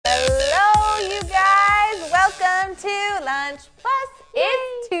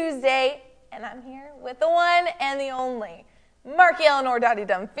And I'm here with the one and the only, Marky Eleanor Dottie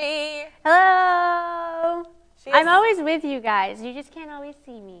Dunphy. Hello. I'm always with you guys. You just can't always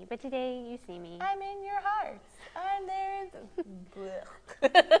see me. But today you see me. I'm in your hearts. I'm there.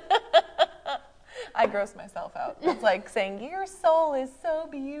 I gross myself out. It's like saying, your soul is so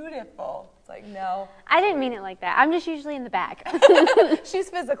beautiful. It's like, no. I didn't mean it like that. I'm just usually in the back. She's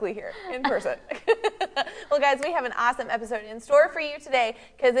physically here, in person. Well, guys, we have an awesome episode in store for you today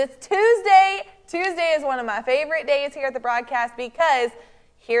because it's Tuesday. Tuesday is one of my favorite days here at the broadcast because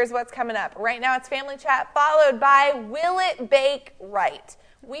here's what's coming up. Right now it's Family Chat, followed by Will It Bake Right?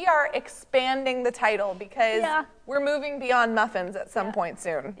 We are expanding the title because we're moving beyond muffins at some point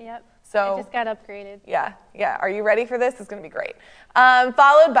soon. Yep. So, it just got upgraded. Yeah. Are you ready for this? It's going to be great.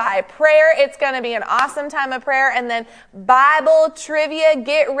 Followed by prayer. It's going to be an awesome time of prayer. And then Bible trivia.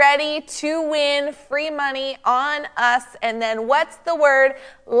 Get ready to win free money on us. And then what's the word?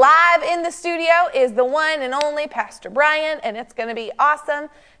 Live in the studio is the one and only Pastor Brian. And it's going to be awesome.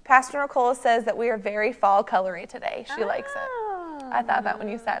 Pastor Nicole says that we are very fall colory today. She likes it. I thought that when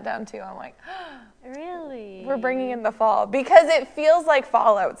you sat down too. I'm like, really? We're bringing in the fall because it feels like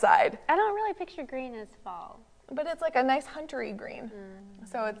fall outside. I don't really picture green as fall. But it's like a nice huntery green.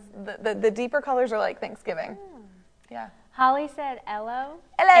 So it's the deeper colors are like Thanksgiving. Yeah. Holly said hello.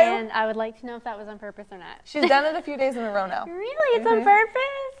 Hello. And I would like to know if that was on purpose or not. She's done it a few days in a row now. Really? It's on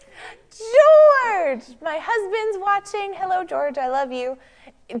purpose? George! My husband's watching. Hello, George. I love you.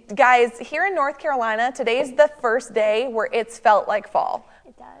 Guys, here in North Carolina, today's the first day where it's felt like fall.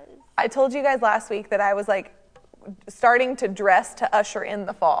 It does. I told you guys last week that I was like starting to dress to usher in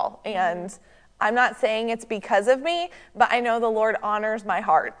the fall. And I'm not saying it's because of me, but I know the Lord honors my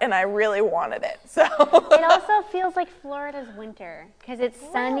heart, and I really wanted it. So it also feels like Florida's winter because it's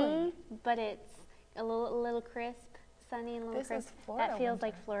sunny, but it's a little crisp, sunny and a little crisp. That feels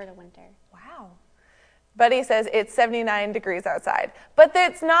like Florida winter. Wow. Buddy says it's 79 degrees outside, but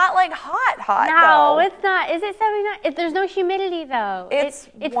it's not like hot No, though. It's not. Is it 79? There's no humidity though.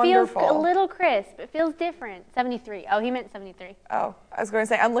 It wonderful. Feels a little crisp. It feels different. 73. Oh, he meant 73. Oh, I was going to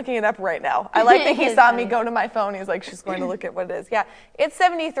say, I'm looking it up right now. I like that he saw me go to my phone. He was like, she's going to look at what it is. Yeah, it's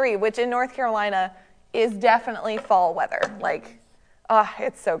 73, which in North Carolina is definitely fall weather. Like,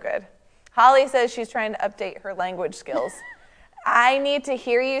 it's so good. Holly says she's trying to update her language skills. I need to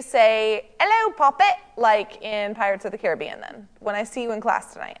hear you say, hello, Poppet, like in Pirates of the Caribbean then. When I see you in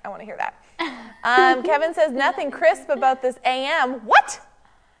class tonight, I want to hear that. Kevin says, nothing crisp about this AM. What?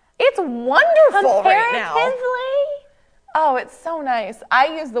 It's wonderful right now. Oh, it's so nice.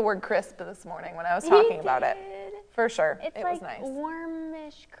 I used the word crisp this morning when I was talking about it. For sure. It was nice.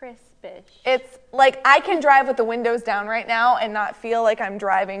 Warmish, crispish. It's like I can drive with the windows down right now and not feel like I'm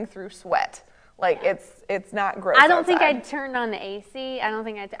driving through sweat. Like it's not gross. I don't think I turned on the AC. I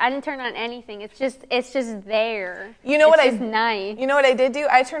didn't turn on anything. It's just there. You know what nice. You know what I did do?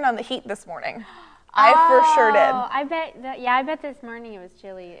 I turned on the heat this morning. I for sure did. I bet this morning it was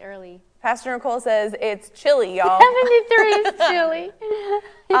chilly early. Pastor Nicole says it's chilly, y'all. 73 is chilly.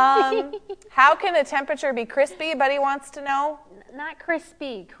 How can a temperature be crispy? Buddy wants to know. Not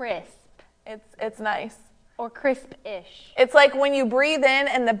crispy, crisp. It's nice. Or crisp-ish. It's like when you breathe in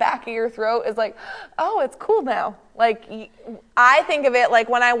and the back of your throat is like, oh, it's cool now. Like, I think of it like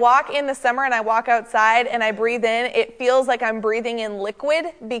when I walk in the summer and I walk outside and I breathe in, it feels like I'm breathing in liquid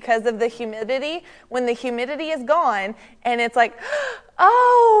because of the humidity. When the humidity is gone and it's like,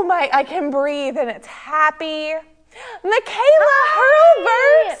 oh, I can breathe and it's happy. Michaela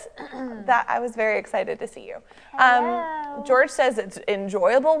Hurlbert! That I was very excited to see you. George says it's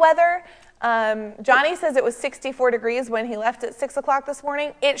enjoyable weather. Johnny says it was 64 degrees when he left at 6 o'clock this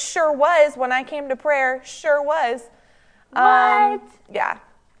morning. It sure was when I came to prayer. Sure was. What? Yeah.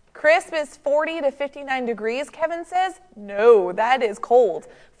 Crisp is 40 to 59 degrees, Kevin says. No, that is cold.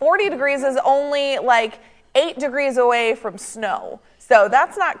 40 degrees is only like 8 degrees away from snow. So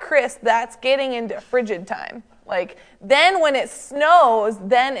that's not crisp. That's getting into frigid time. Like, then when it snows,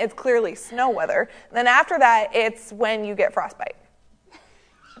 then it's clearly snow weather. Then after that, it's when you get frostbite.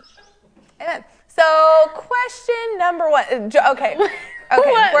 Amen. So, question number one. Okay, where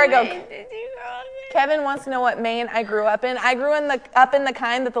I go. Kevin wants to know what Maine I grew up in. I grew up in the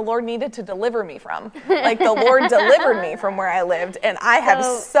kind that the Lord needed to deliver me from. Like, the Lord delivered me from where I lived, and I have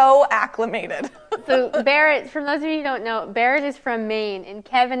so acclimated. So, Barrett, from those of you who don't know, Barrett is from Maine, and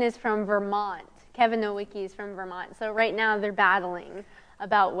Kevin is from Vermont. Kevin Nowicki is from Vermont. So, right now, they're battling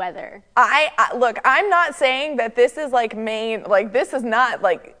about weather. Look, I'm not saying that this is like Maine, like this is not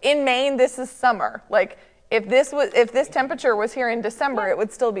like in Maine this is summer. Like if this temperature was here in December, it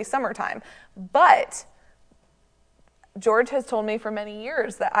would still be summertime. But George has told me for many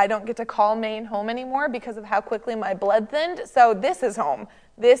years that I don't get to call Maine home anymore because of how quickly my blood thinned. So this is home.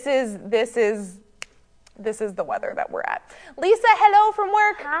 This is the weather that we're at. Lisa, hello from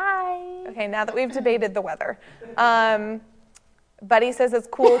work. Hi. Okay, now that we've debated the weather. Buddy says it's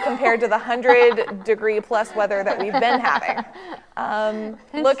cool compared to the 100-degree plus weather that we've been having.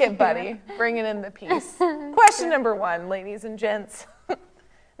 Look at Buddy, bringing in the peace. Question number 1, ladies and gents.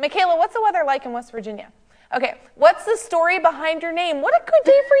 Michaela, what's the weather like in West Virginia? Okay, what's the story behind your name? What a good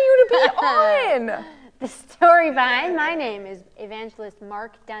day for you to be on. The story behind my name is Evangelist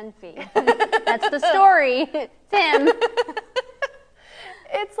Mark Dunphy. That's the story. Tim.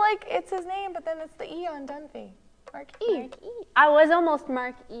 It's his name, but then it's the E on Dunphy. Mark E. Mark E. I was almost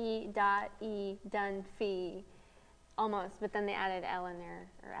Mark E. Dunphy. Almost, but then they added Eleanor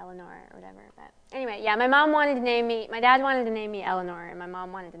or whatever. But anyway, yeah, my dad wanted to name me Eleanor, and my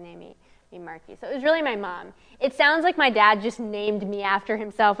mom wanted to name me Marky. So it was really my mom. It sounds like my dad just named me after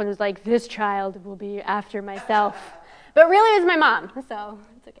himself and was like, this child will be after myself. But really it was my mom, so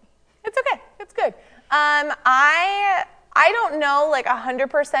it's okay. It's okay. It's good. I don't know like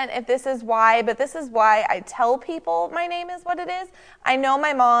 100% if this is why, but this is why I tell people my name is what it is. I know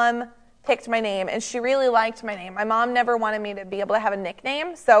my mom picked my name, and she really liked my name. My mom never wanted me to be able to have a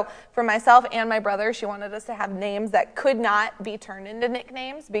nickname, so for myself and my brother, she wanted us to have names that could not be turned into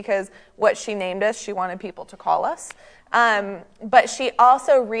nicknames because what she named us, she wanted people to call us. But she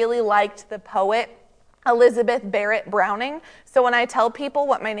also really liked the poet Elizabeth Barrett Browning, so when I tell people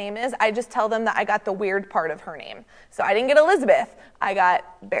what my name is, I just tell them that I got the weird part of her name. So I didn't get Elizabeth, I got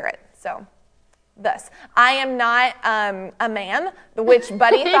Barrett, so... Thus, I am not a man, which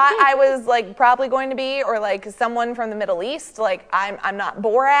Buddy thought I was like probably going to be, or like someone from the Middle East. Like I'm not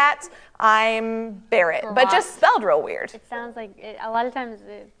Borat, I'm Barrett, but just spelled real weird. It sounds like a lot of times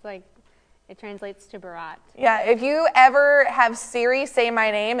it's like it translates to Barat. Yeah, if you ever have Siri say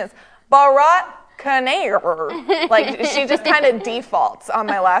my name, it's Barat Kaner. Like she just kind of defaults on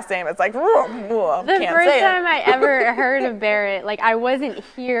my last name. It's like, The first time I ever heard of Barrett, like I wasn't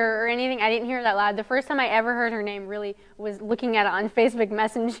here or anything. I didn't hear it that loud. The first time I ever heard her name really was looking at it on Facebook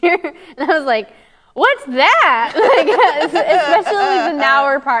Messenger, and I was like, "What's that?" Like, especially the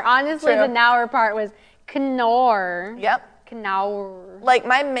Nauer part. Honestly, True. the Nauer part was Knorr. Yep. Knorr. Like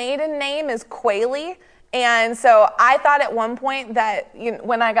my maiden name is Quayle. And so I thought at one point that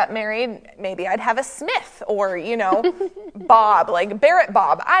when I got married, maybe I'd have a Smith or, Bob, like Barrett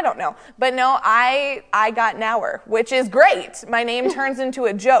Bob. I don't know. But no, I got Nauer, which is great. My name turns into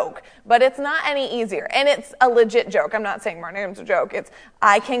a joke, but it's not any easier. And it's a legit joke. I'm not saying my name's a joke. It's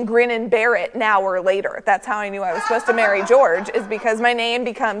I can grin and bear it Nauer later. That's how I knew I was supposed to marry George, is because my name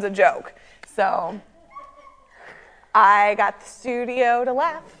becomes a joke. So I got the studio to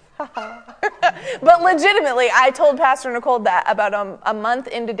laugh. But legitimately, I told Pastor Nicole that about a month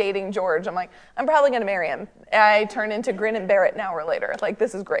into dating George. I'm like, I'm probably going to marry him. I turn into Grin and Bear It an hour later. Like,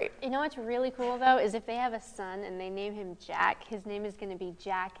 this is great. You know what's really cool, though, is if they have a son and they name him Jack, his name is going to be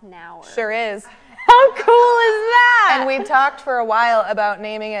Jack Nauer. Sure is. How cool is that? And we talked for a while about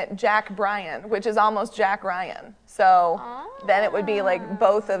naming it Jack Bryan, which is almost Jack Ryan. So then it would be like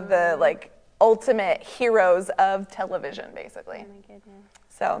both of the like ultimate heroes of television, basically. Oh my goodness.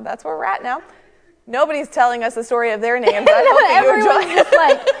 So that's where we're at now. Nobody's telling us the story of their names. I hope that you enjoy it.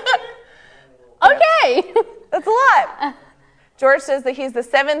 Okay. That's a lot. George says that he's the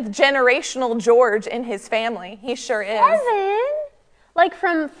 7th generational George in his family. He sure is. 7? Like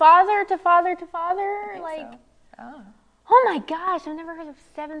from father to father to father? So. Oh my gosh, I've never heard of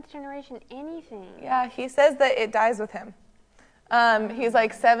 7th generation anything. Yeah, he says that it dies with him. He's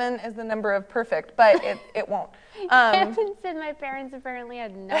like 7 is the number of perfect, but it won't. Kevin said my parents apparently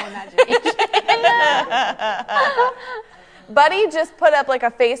had no imagination. Buddy just put up like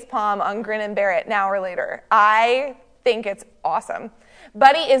a face palm on Grin and Bear It an hour later. I think it's awesome.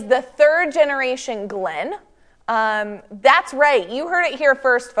 Buddy is the 3rd generation Glenn. That's right. You heard it here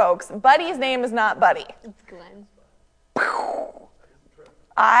first, folks. Buddy's name is not Buddy. It's Glenn.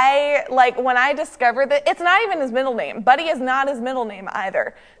 When I discovered that, it's not even his middle name. Buddy is not his middle name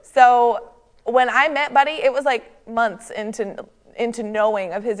either. So when I met Buddy, it was like months into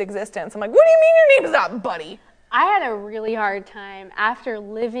knowing of his existence. I'm like, what do you mean your name is not Buddy? I had a really hard time after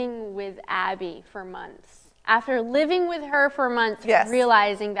living with Abby for months. After living with her for months, yes.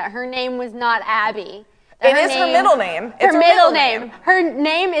 Realizing that her name was not Abby. It is her middle name. It's her middle name. Her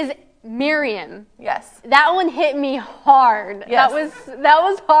name is Miriam. Yes. That one hit me hard. Yes. That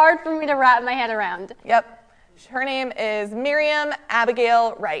was hard for me to wrap my head around. Yep. Her name is Miriam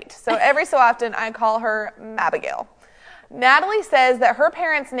Abigail Wright. So every so often I call her Mabigail. Natalie says that her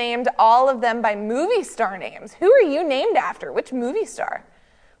parents named all of them by movie star names. Who are you named after? Which movie star?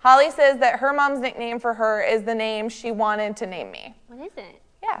 Holly says that her mom's nickname for her is the name she wanted to name me. What is it?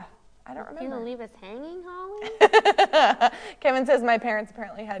 Yeah, I don't remember. You gonna leave us hanging, Holly? Kevin says my parents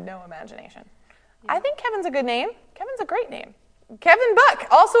apparently had no imagination. Yeah. I think Kevin's a good name. Kevin's a great name. Kevin Buck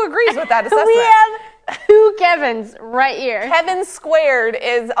also agrees with that assessment. We have 2 Kevins right here. Kevin Squared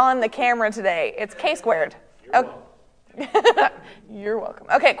is on the camera today. It's K Squared. You're welcome.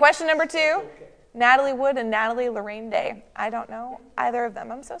 Okay, question number 2. Okay. Natalie Wood and Natalie Lorraine Day. I don't know either of them.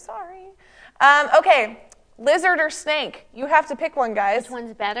 I'm so sorry. Okay, lizard or snake? You have to pick one, guys. Which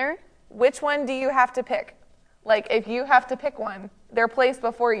one's better? Which one do you have to pick? Like, if you have to pick one, they're placed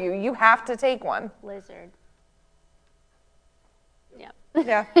before you. You have to take one. Lizard. Yep.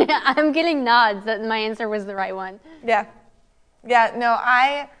 Yeah. I'm getting nods that my answer was the right one. Yeah. Yeah, no,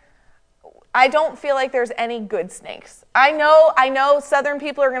 I don't feel like there's any good snakes. I know Southern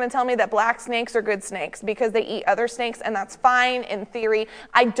people are going to tell me that black snakes are good snakes because they eat other snakes, and that's fine in theory.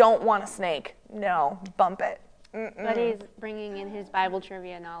 I don't want a snake. No, bump it. But he's bringing in his Bible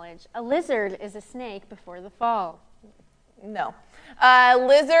trivia knowledge. A lizard is a snake before the fall. No.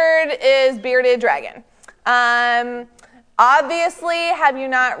 Lizard is bearded dragon. Obviously, have you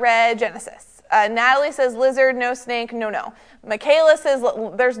not read Genesis? Natalie says lizard, no snake, no. Michaela says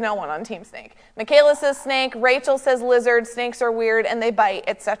there's no one on Team Snake. Michaela says snake. Rachel says lizard. Snakes are weird and they bite,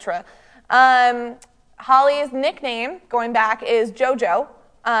 etc. Holly's nickname, going back, is JoJo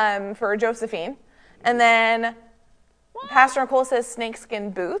for Josephine. And then Pastor Nicole says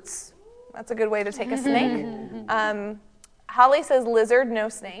snakeskin boots. That's a good way to take a snake. Holly says lizard, no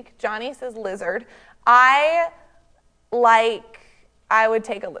snake. Johnny says lizard. I would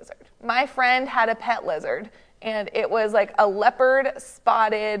take a lizard. My friend had a pet lizard, and it was like a leopard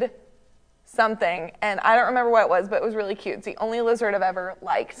spotted something, and I don't remember what it was, but it was really cute. It's the only lizard I've ever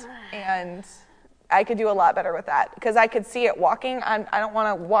liked, and I could do a lot better with that because I could see it walking. I don't want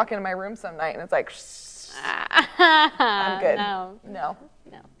to walk into my room some night, and it's like, I'm good.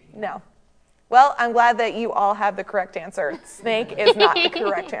 No. Well, I'm glad that you all have the correct answer. Snake is not the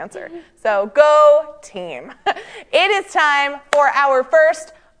correct answer. So go team. It is time for our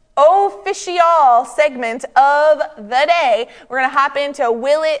first official segment of the day. We're going to hop into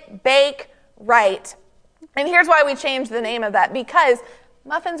Will It Bake Right? And here's why we changed the name of that. Because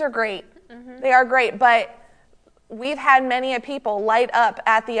muffins are great. Mm-hmm. They are great. But we've had many people light up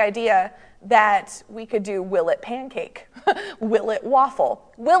at the idea that we could do Will It Pancake, Will It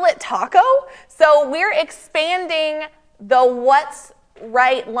Waffle, Will It Taco. So we're expanding the What's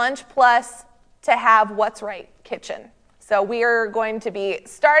Right Lunch Plus to have What's Right Kitchen. So we are going to be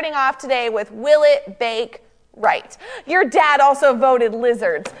starting off today with Will It Bake Right? Your dad also voted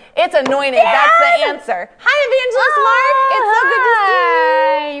lizards. It's anointed. Dad! That's the answer. Hi, Evangelist Mark. It's so good to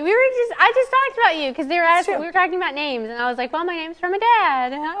see you. I just talked about you because they were asking. We were talking about names, and I was like, "Well, my name's from a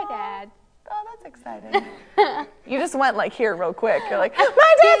dad." Hi, Dad. Oh, that's exciting. You just went like here real quick. You're like,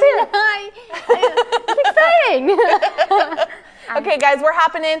 my dad's here. It's exciting. Okay, guys, we're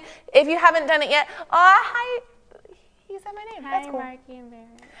hopping in. If you haven't done it yet, hi. He said my name. That's cool. Marky and Barrett.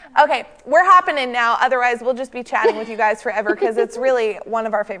 Okay, we're hopping in now. Otherwise, we'll just be chatting with you guys forever because it's really one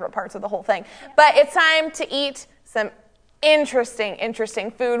of our favorite parts of the whole thing. Yeah. But it's time to eat some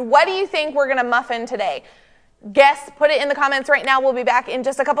interesting food. What do you think we're going to muffin today? Guess, put it in the comments right now. We'll be back in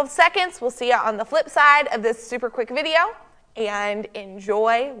just a couple of seconds. We'll see you on the flip side of this super quick video. And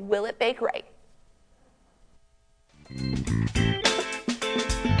enjoy Will It Bake Right?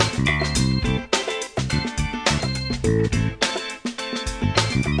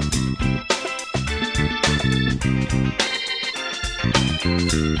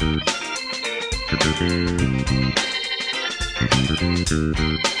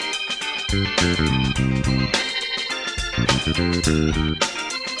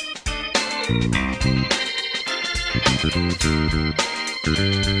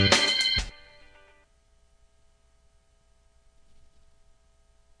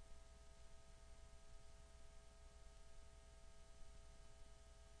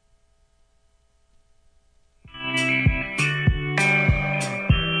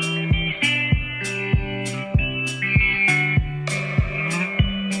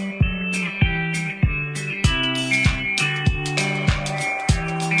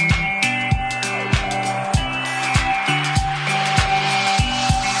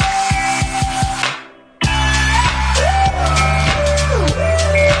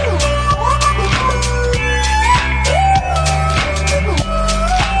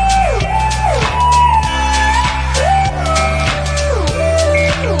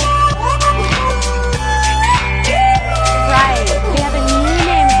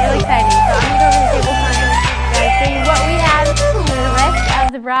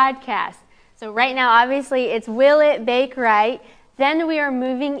 podcast. So right now, obviously, it's Will It Bake Right? Then we are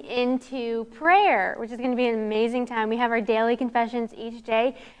moving into prayer, which is going to be an amazing time. We have our daily confessions each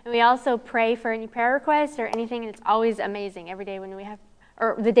day, and we also pray for any prayer requests or anything, and it's always amazing every day when we have,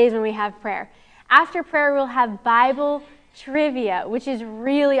 or the days when we have prayer. After prayer, we'll have Bible trivia, which is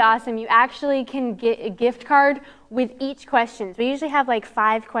really awesome. You actually can get a gift card with each question. We usually have like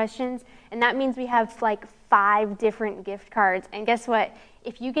 5 questions, and that means we have like 5 different gift cards. And guess what?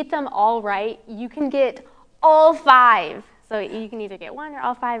 If you get them all right, you can get all 5. So you can either get 1 or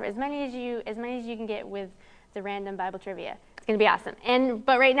all 5, or as many as you can get with the random Bible trivia. It's going to be awesome.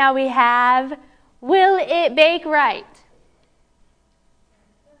 But right now we have Will It Bake Right?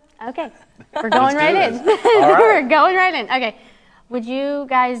 Okay, we're going right in. We're going right in. Okay, would you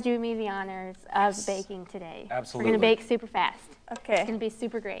guys do me the honors of baking today? Absolutely. We're going to bake super fast. Okay. It's going to be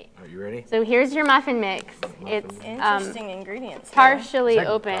super great. Are you ready? So here's your muffin mix. It's Interesting ingredients. partially Is that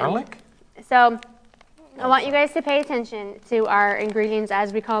open. garlic? So I want you guys to pay attention to our ingredients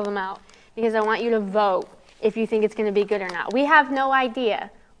as we call them out, because I want you to vote if you think it's going to be good or not. We have no idea.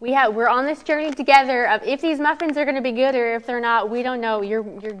 We're on this journey together of if these muffins are going to be good or if they're not. We don't know. You're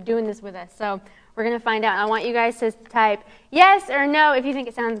doing this with us, so we're going to find out. I want you guys to type yes or no if you think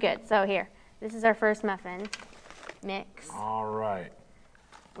it sounds good. So here, this is our first muffin mix. All right.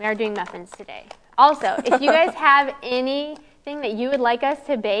 We are doing muffins today. Also, if you guys have anything that you would like us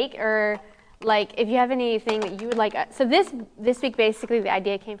to bake, or like if you have anything that you would like so this week basically the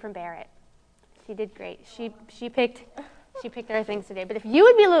idea came from Barrett. She did great. She picked our things today. But if you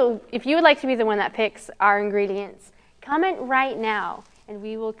would like to be the one that picks our ingredients, comment right now and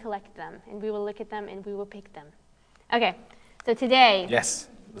we will collect them and we will look at them and we will pick them. Okay. So today, Yes.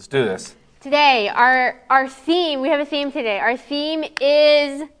 Let's do this. Today, our theme, we have a theme today. Our theme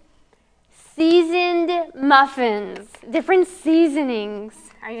is seasoned muffins, different seasonings.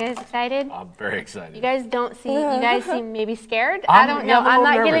 Are you guys excited? I'm very excited. You guys seem maybe scared? I don't know. I'm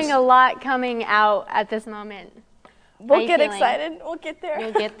not getting a lot coming out at this moment. We'll get excited. We'll get there.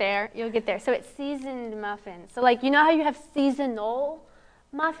 You'll get there. You'll get there. So it's seasoned muffins. So like, you know how you have seasonal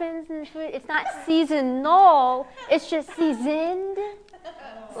muffins in food? It's not seasonal. It's just seasoned.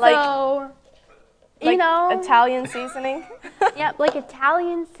 Like, so, like you know, Italian seasoning. Yep, like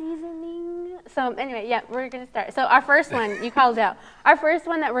Italian seasoning. So anyway, yeah, we're going to start. So our first one, you called it out. Our first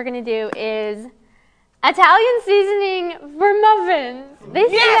one that we're going to do is Italian seasoning for muffins. They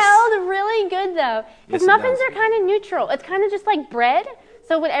smelled really good though. Because muffins are kind of neutral. It's kind of just like bread.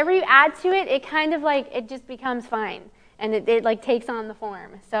 So whatever you add to it, it kind of like, it just becomes fine. And it like takes on the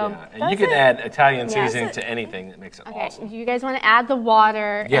form. So yeah, and you can add Italian seasoning to anything that makes it awesome. Do you guys want to add the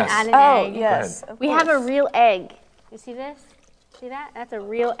water Yes. and add an egg? Yes. We have a real egg. You see this? See that? That's a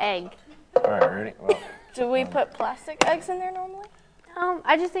real egg. All right, ready? Well, Do we put plastic eggs in there normally?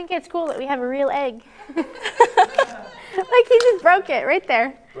 I just think it's cool that we have a real egg. Like he just broke it right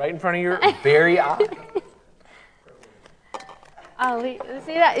there. right in front of your very eye. Oh,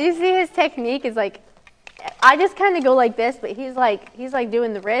 see that? You see his technique is like, I just kind of go like this, but he's like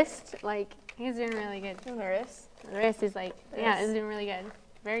doing the wrist. Like he's doing really good. Doing the wrist. The wrist is like, yeah, he's doing really good.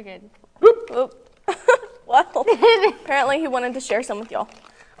 Very good. Oop. Well, apparently he wanted to share some with y'all.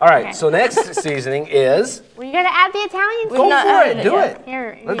 All right, so next seasoning is. Well, you gotta add the Italian We've Go not for added it. it Do yet. it.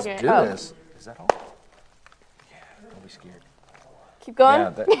 Here, you Let's do it. do this. Is that all? Yeah, don't be scared. Keep going. Yeah,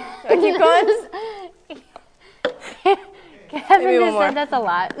 that, Keep going. Kevin Maybe one just more. said that's a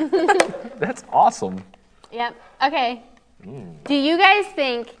lot. that's awesome. Yep. Okay. Do you guys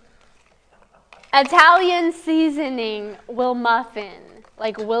think Italian seasoning will muffin?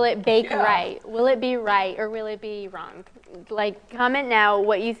 Like, will it bake right? Will it be right or will it be wrong? Like, comment now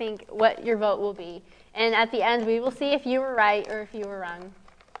what you think, what your vote will be. And at the end, we will see if you were right or if you were wrong.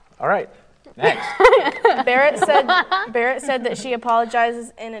 All right, next. Barrett said that she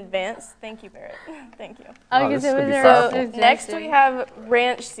apologizes in advance. Thank you, Barrett. Thank you. Oh, this because it could was be a powerful. Next we have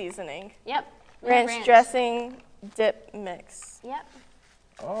ranch seasoning. Yep. we have Ranch dressing dip mix. Yep.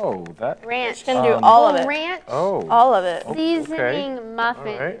 Oh, that. Ranch. Can do all of Well, it. ranch Oh. All of it. seasoning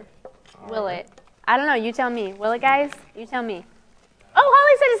muffin. All right. Will it? I don't know. You tell me. Will it, guys? You tell me. Oh,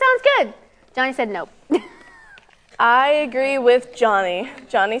 Holly said it sounds good. Johnny said nope. I agree with Johnny.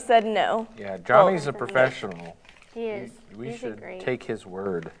 Johnny said no. Yeah, Johnny's a professional. He is. We He's should great. take his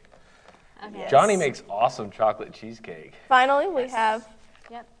word. Okay. Johnny makes awesome chocolate cheesecake. Finally, we have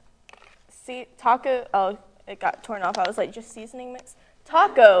Yep. taco. Oh, it got torn off. I was like, just seasoning mix.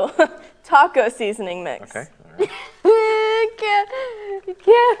 Taco seasoning mix. Okay. All right.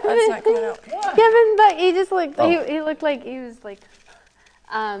 Kevin. That's not coming out. Kevin, but he just looked. Oh. He looked like he was like.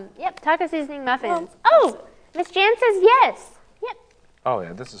 Yep. Taco seasoning muffins. Oh, Miss Jan says yes. Yep. Oh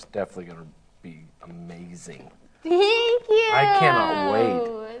yeah, this is definitely gonna be amazing. Thank you. I cannot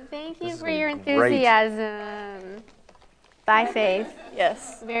wait. Thank This you is for gonna your be great. enthusiasm. Bye, Faith.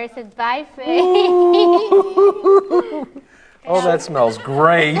 Yes. Vera said, bye, Faith. Oh, that smells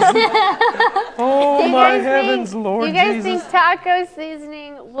great. Oh my heavens, Lord Do you guys Jesus. think taco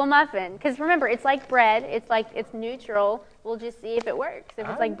seasoning will muffin? Because remember, it's like bread. It's neutral. We'll just see if it works. If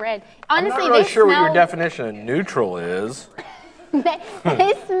it's like bread. I'm Honestly, not really they sure what your smelled- definition of neutral is.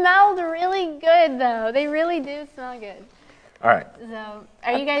 they smelled really good, though. They really do smell good. All right. So,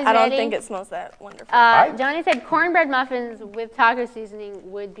 are you guys I don't ready? think it smells that wonderful. Johnny said cornbread muffins with taco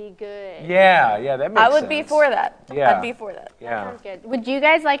seasoning would be good. Yeah, that makes I sense. would be for that. Yeah. I'd be for that. Yeah. Sounds good. Would you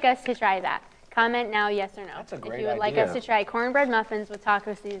guys like us to try that? Comment now, yes or no. That's a great If you would like idea. us to try cornbread muffins with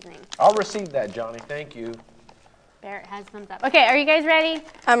taco seasoning. I'll receive that, Johnny. Thank you. Barrett has thumbs up. Okay, are you guys ready?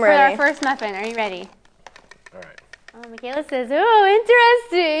 I'm For ready. our first muffin, are you ready? All right. Oh, Michaela says, oh,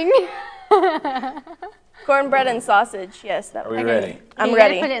 interesting. Cornbread and sausage. Yes, that Are would we be ready? good. I'm You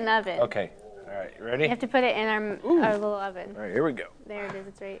ready. gotta put it in the oven. Okay. All right. You ready? You have to put it in our little oven. All right. Here we go. There it is.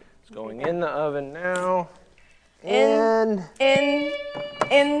 It's right. It's going in the oven now. In.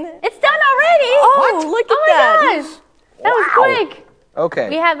 It's done already. Oh, look at Oh that. my gosh. That was Wow. quick. Okay.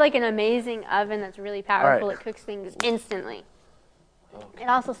 We have like an amazing oven that's really powerful. right. It cooks things instantly. It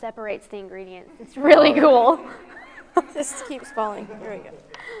also separates the ingredients. It's really cool. This keeps falling. Here we go.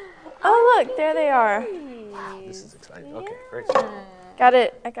 Oh, look, there they are. This is exciting. Okay. Great. Got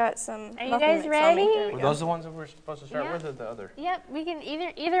it. I got some. Are you muffin guys mix on me. ready? There we Were go. those the ones that we're supposed to start Yeah. with, or the other? Yep, we can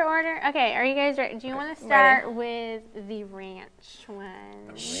either order. Okay, are you guys ready? Do you want to start with the ranch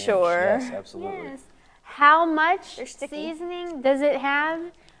one? Sure. Yes, absolutely. Yes. How much They're sticky. seasoning does it have?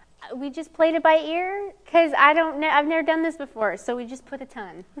 We just played it by ear because I don't know. I've never done this before, so we just put a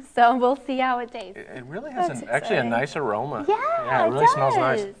ton. So we'll see how it tastes. It really has That's actually a exciting. nice aroma. Yeah, it really does. smells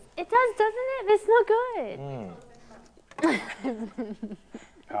nice. It does, doesn't it? They smell good.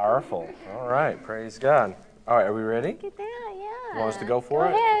 Powerful. All right. Praise God. All right. Are we ready? Look at that, yeah. You want us to go for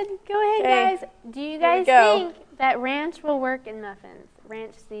it? Go ahead, Okay. guys. Do you Here guys we go. think that ranch will work in muffins?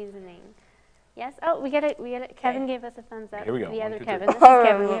 Ranch seasoning. Yes. Oh, we got it. Kevin gave us a thumbs up. Here we go. The 1, other 2, 3. Kevin. This is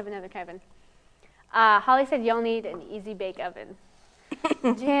Kevin. We have another Kevin. Holly said you'll need an easy bake oven.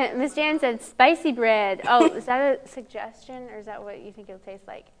 Miss Jan said spicy bread. Oh, is that a suggestion or is that what you think it'll taste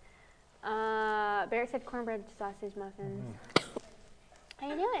like? Barrett said cornbread sausage muffins. How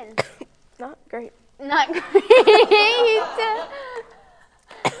you doing? Not great. Not great.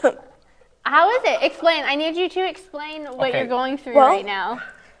 How is it? Explain. I need you to explain what Okay. you're going through Well- right now.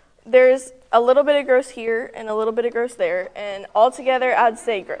 There's a little bit of gross here and a little bit of gross there, and altogether, I'd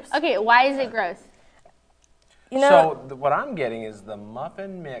say gross. Okay, why is it gross? You know, So what I'm getting is the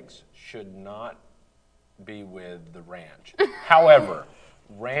muffin mix should not be with the ranch. However,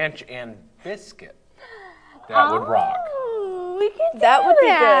 ranch and biscuit, that would rock, Oh, we could do That would be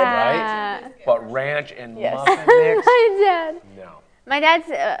good, that. but ranch and Yes. muffin mix, My dad. no. My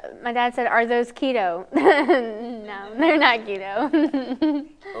dad said, "Are those keto?" No, they're not keto.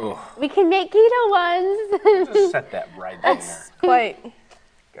 Ugh, We can make keto ones. just set that right there. quite.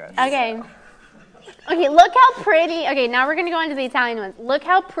 Good. Okay. Okay, look how pretty. Okay, now we're going to go into the Italian ones. Look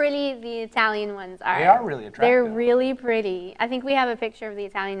how pretty the Italian ones are. They are really attractive. They're really pretty. I think we have a picture of the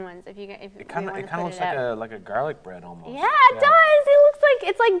Italian ones if you if It kind you of want to looks put it up. like a garlic bread almost. Yeah, it does. It looks like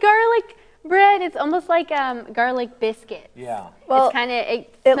it's like garlic bread. It's almost like garlic biscuit. Yeah. Well, It's kind of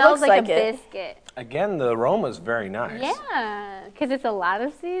it it smells looks like like a it. biscuit. Again, the aroma is very nice. Yeah, because it's a lot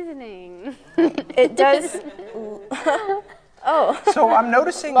of seasoning. It does. Oh, So I'm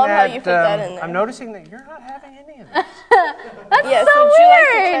noticing Love how that you put that in there. I'm noticing that you're not having any of this. yes. so would you like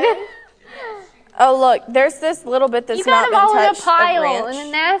to weird. try? Oh, look, there's this little bit that's You not got them all been in a touched. pile, of in a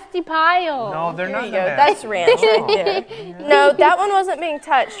ranch. nasty pile. No, they're There not. you go. gonna- That's ranch right there. No, that one wasn't being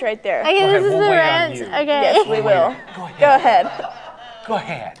touched right there. Okay, Go this ahead, is we'll the wait on ranch. you. Okay. Yes, we will. Go ahead. Go ahead. Go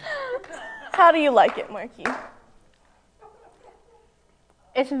ahead. How do you like it, Marky?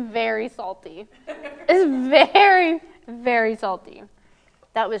 It's very salty. It's very, very salty.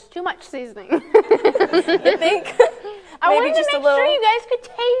 That was too much seasoning. You think? I Maybe wanted just to a make little. sure you guys could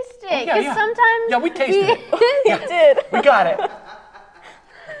taste it. yeah, 'cause yeah. sometimes Yeah, we tasted it. You did. We got it.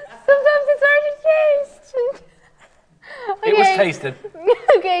 sometimes it's hard to taste. It was Okay. tasted.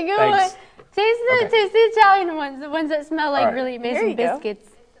 Okay, go Thanks. on. Taste the Italian ones, the ones that smell like All right. really Here amazing you go. biscuits.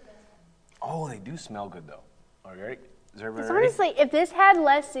 Oh, they do smell good though. All right. Is everybody So ready? honestly, if this had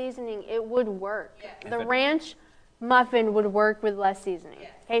less seasoning, it would work. The it- ranch muffin would work with less seasoning.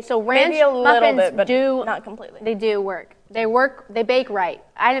 Okay, so ranch Maybe a little muffins bit, but do not completely. They do work. They bake right.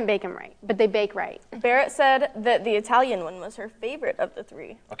 I didn't bake them right, but they bake right. Barrett said that the Italian one was her favorite of the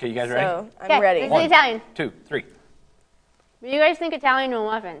 3. Okay, you guys ready? So I'm Okay, ready. this is the Italian. 2, 3. What do you guys think Italian will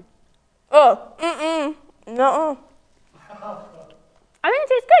muffin? Oh, no. I think it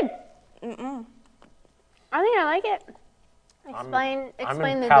tastes good. I think I like it. Explain I'm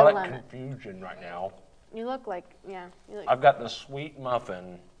in the palate dilemma. confusion right now. You look like, yeah. You look, I've got the sweet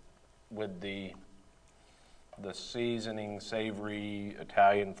muffin with the seasoning, savory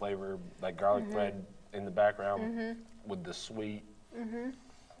Italian flavor, like garlic bread in the background with the sweet. I can't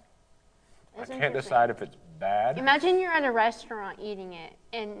interesting. decide if it's bad. Imagine you're at a restaurant eating it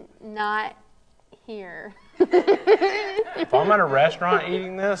and not here. If I'm at a restaurant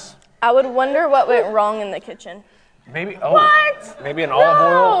eating this, I would wonder what went wrong in the kitchen. maybe an What?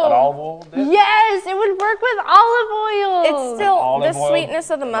 olive oil dip. Yes, it would work with olive oil. It's still the Olive oil, sweetness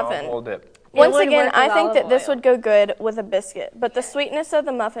of the an muffin. olive oil dip. Once would again, work I with think that olive this oil. would go good with a biscuit, but the sweetness of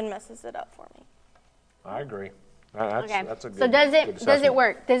the muffin messes it up for me. I agree. That's Okay. a good. So does good it assessment.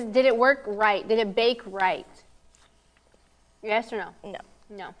 work? Did it work right? Did it bake right? Yes or no? No,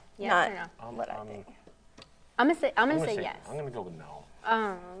 No. Yes not or no? what I think. I'm gonna say yes. I'm gonna go with no.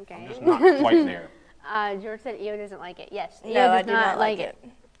 Oh, okay. I'm just not quite there. George said Eo doesn't like it. Yes. Eo No, does I do not like it.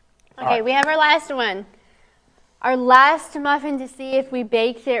 Okay, right. we have our last one. Our last muffin to see if we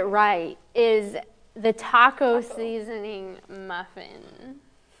baked it right is the taco seasoning muffin.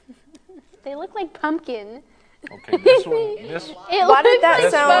 They look like pumpkin. Okay, this one, It Why did looks that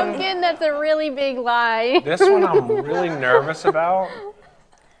like sound- pumpkin. That's a really big lie. this one I'm really nervous about.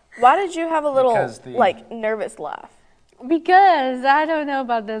 Why did you have a little, Because the- nervous laugh? Because I don't know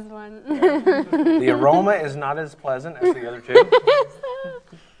about this one. The aroma is not as pleasant as the other two.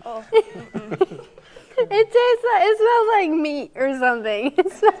 It smells like meat or something.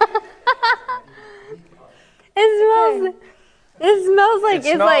 It smells like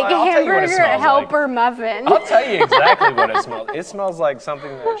it's like I'll tell you what it hamburger smells helper muffin. I'll tell you exactly what it smells. It smells like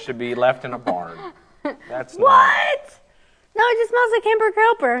something that should be left in a barn. That's not. What? No, it just smells like hamburger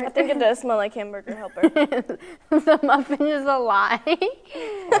helper. I think it does smell like hamburger helper. The muffin is a lie.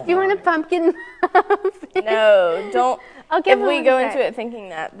 Do you want a pumpkin muffin? No, don't. Okay, If we go into it thinking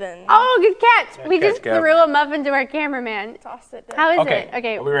that, then Oh, good catch. We catch, just Kev. threw a muffin to our cameraman. toss it down. How is Okay. it?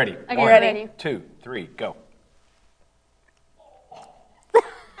 Okay. Are we ready? Okay, One, we're ready. 2, 3, go.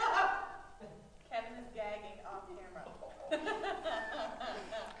 Kevin is gagging off camera.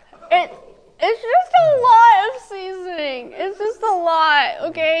 It's just a lot of seasoning. It's just a lot,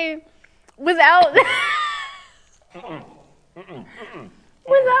 okay? Without without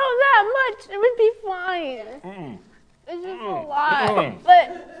that much, it would be fine. It's just a lot.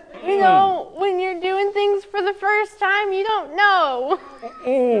 But you know, when you're doing things for the first time, you don't know.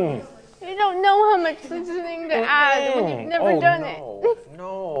 You don't know how much seasoning to add when you've never done it.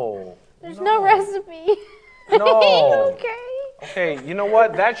 No. There's no recipe. No. Okay. Okay, you know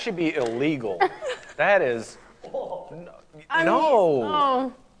what? That should be illegal. That is.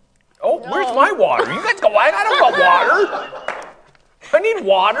 No. Oh. Where's my water? You guys go. I don't got water. I need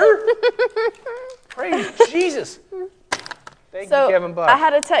water. Praise Jesus. Thank So you, Kevin Buck. I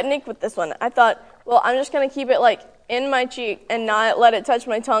had a technique with this one. I thought, well, I'm just gonna keep it in my cheek and not let it touch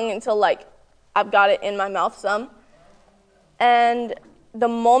my tongue until I've got it in my mouth some. And the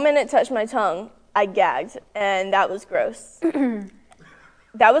moment it touched my tongue, I gagged, and that was gross.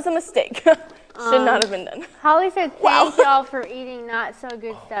 That was a mistake. Should not have been done. Holly said, thank y'all for eating not so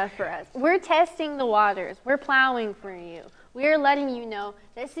good stuff for us. We're testing the waters. We're plowing for you. We're letting you know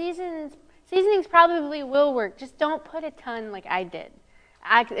that seasonings probably will work. Just don't put a ton like I did.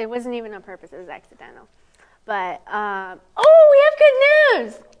 It wasn't even on purpose. It was accidental. But, we have good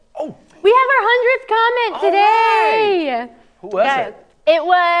news. Oh, We have our 100th comment All today. who was it? It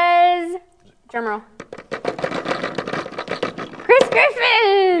was, drumroll, Chris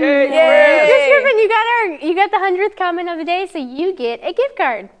Griffin. Yay, Chris Griffin, you got the 100th comment of the day, so you get a gift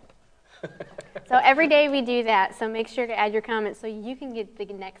card. So every day we do that, so make sure to add your comments so you can get the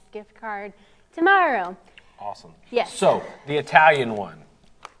next gift card tomorrow. Awesome. Yes. So, the Italian one.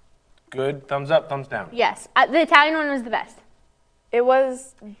 Good. Thumbs up, thumbs down. Yes, the Italian one was the best. It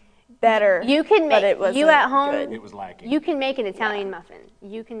was better. You can but make it wasn't you at home. good. It was lacking. You can make an Italian muffin.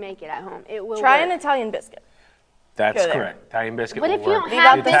 You can make it at home. It will Try work. an Italian biscuit. That's Go there. correct. Italian biscuit What will if you work. don't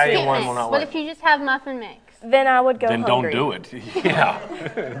have the biscuit Italian biscuit one mix? will not What work. if you just have muffin mix? Then I would go Then hungry. don't do it. Yeah.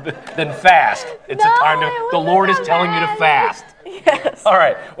 Then fast. It's No, a time to. it The wasn't Lord is that telling you to bad. fast. Yes. All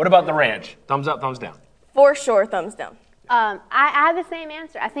right. What about the ranch? Thumbs up, thumbs down. For sure, thumbs down. I have the same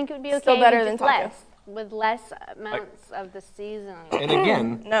answer. I think it would be okay Still better with than just taco. less. with less amounts of the seasoning. And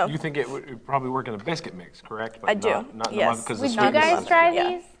again, No. you think it would probably work in a biscuit mix, correct? But I do, Not in the yes. muffin, because the Would you sweetness guys is- try Yeah.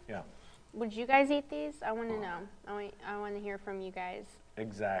 these? Yeah, Would you guys eat these? I want to know. I want to hear from you guys.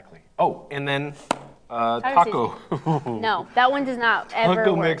 exactly. Oh, and then Tiger taco. No, that one does not ever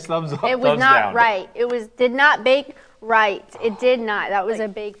Taco work. mix, thumbs up, It was thumbs not down. right. Did not bake right. It did not. That was Like,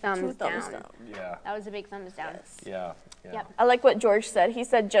 a big thumbs thumbs down. down. Yeah, That was a big thumbs down. yeah, yeah. Yep. I like what George said. He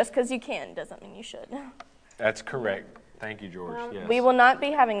said, just because you can doesn't mean you should. That's correct. Thank you, George. Well, Yes. We will not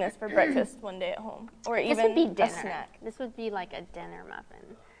be having this for breakfast one day at home, or This even would be a dinner. snack. This would be like a dinner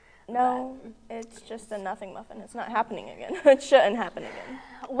muffin. No, it's just a nothing muffin. It's not happening again. It shouldn't happen again.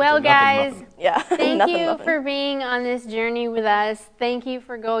 Well, nothing guys, muffin. Yeah. thank nothing you muffin. for being on this journey with us. Thank you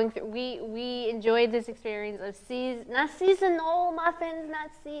for going through. We enjoyed this experience of not seasonal muffins, not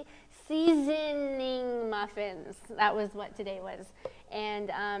seasoning muffins. That was what today was. And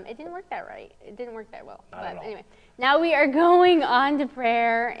it didn't work that right. It didn't work that well. Not at all. Anyway, now we are going on to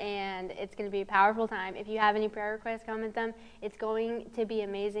prayer, and it's going to be a powerful time. If you have any prayer requests, comment them. It's going to be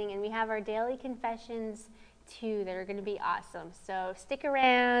amazing. And we have our daily confessions, too, that are going to be awesome. So stick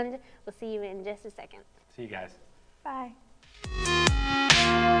around. We'll see you in just a second. See you guys. Bye.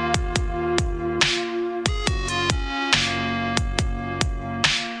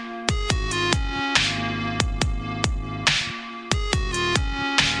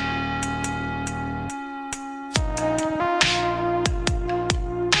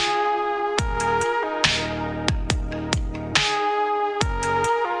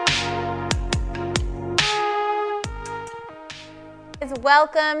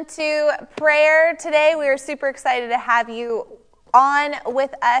 Welcome to prayer today. We are super excited to have you on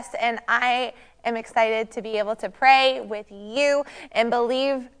with us, and I am excited to be able to pray with you and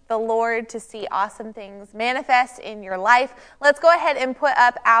believe the Lord to see awesome things manifest in your life. Let's go ahead and put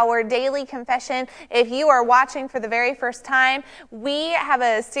up our daily confession. If you are watching for the very first time, we have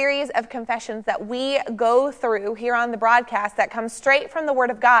a series of confessions that we go through here on the broadcast that comes straight from the Word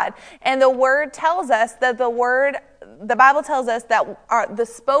of God. And the Word tells us that the Bible tells us that the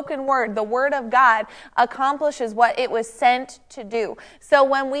spoken word, the Word of God, accomplishes what it was sent to do. So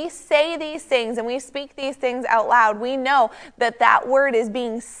when we say these things and we speak these things out loud, we know that that word is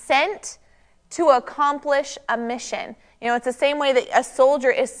being sent to accomplish a mission. You know, it's the same way that a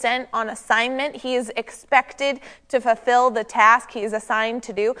soldier is sent on assignment. He is expected to fulfill the task he is assigned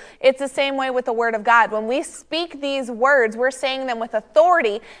to do. It's the same way with the Word of God. When we speak these words, we're saying them with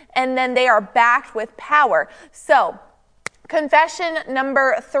authority, and then they are backed with power. So, confession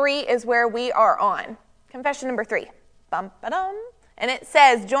number 3 is where we are on. Confession number 3. Bum-ba-dum. And it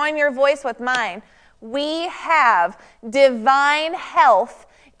says, join your voice with mine. We have divine health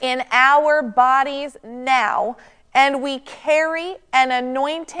in our bodies now, and we carry an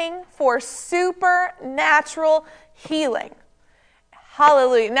anointing for supernatural healing.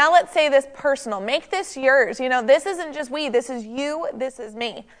 Hallelujah. Now let's say this personal. Make this yours. You know, this isn't just we. This is you. This is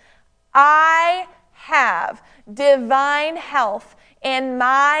me. I have divine health in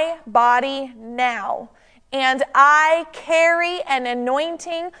my body now, and I carry an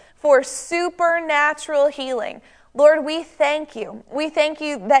anointing for supernatural healing. Lord, we thank you. We thank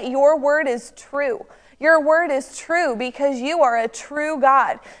you that your word is true. Your word is true because you are a true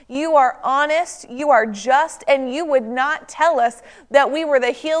God. You are honest, you are just, and you would not tell us that we were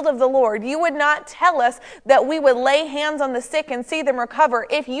the healed of the Lord. You would not tell us that we would lay hands on the sick and see them recover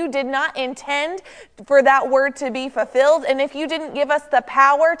if you did not intend for that word to be fulfilled and if you didn't give us the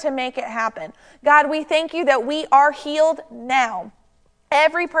power to make it happen. God, we thank you that we are healed now.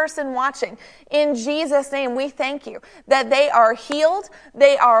 Every person watching, in Jesus' name, we thank you that they are healed,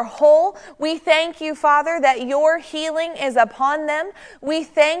 they are whole. We thank you, Father, that your healing is upon them. We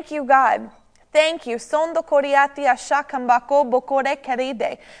thank you, God. Thank you. Sondo koriati asha kambako bokore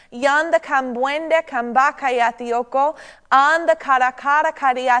keride. Yanda kambuende kambakayatioko. Anda karakara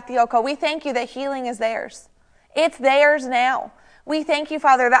kariatioko. We thank you that healing is theirs. It's theirs now. We thank you,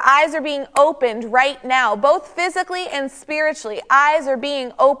 Father, the eyes are being opened right now, both physically and spiritually. Eyes are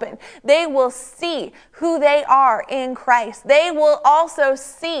being opened. They will see who they are in Christ. They will also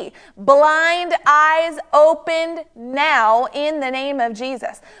see blind eyes opened now in the name of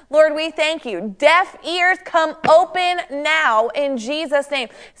Jesus. Lord, we thank you. Deaf ears come open now in Jesus' name.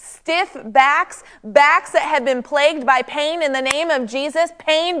 Stiff backs that have been plagued by pain in the name of Jesus,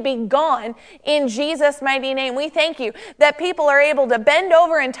 pain be gone in Jesus' mighty name. We thank you that people are able to bend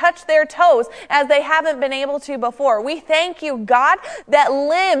over and touch their toes as they haven't been able to before. We thank you, God, that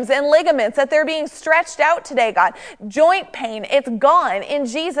limbs and ligaments, that they're being stretched out today, God. Joint pain, it's gone in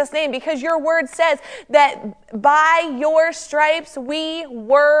Jesus' name, because your word says that by your stripes we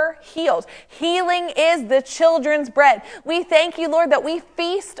were healed. Healing is the children's bread. We thank you, Lord, that we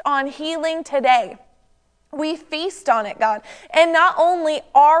feast on healing today. We feast on it, God. And not only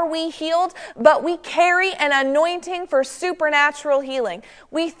are we healed, but we carry an anointing for supernatural healing.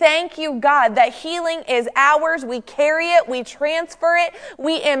 We thank you, God, that healing is ours. We carry it, we transfer it,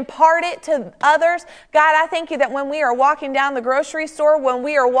 we impart it to others. God, I thank you that when we are walking down the grocery store, when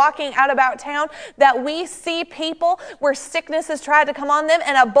we are walking out about town, that we see people where sickness has tried to come on them,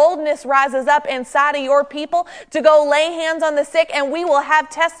 and a boldness rises up inside of your people to go lay hands on the sick, and we will have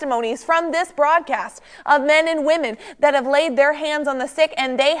testimonies from this broadcast of men and women that have laid their hands on the sick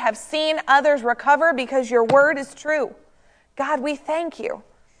and they have seen others recover because your word is true. God, we thank you.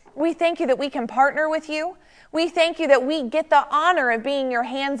 We thank you that we can partner with you. We thank you that we get the honor of being your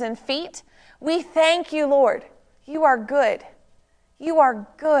hands and feet. We thank you, Lord. You are good. You are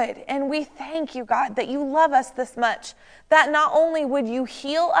good. And we thank you, God, that you love us this much, that not only would you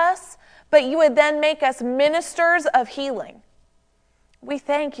heal us, but you would then make us ministers of healing. We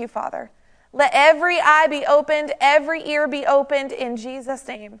thank you, Father. Let every eye be opened, every ear be opened in Jesus'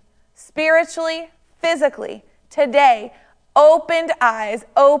 name. Spiritually, physically, today, opened eyes,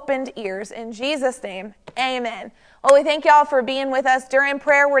 opened ears. In Jesus' name, amen. Well, we thank y'all for being with us during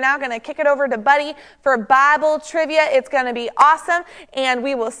prayer. We're now going to kick it over to Buddy for Bible trivia. It's going to be awesome, and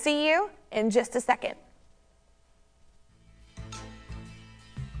we will see you in just a second.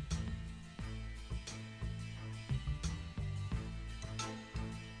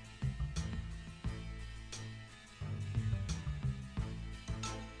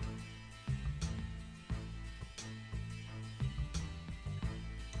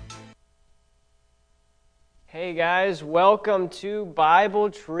 Hey guys, welcome to Bible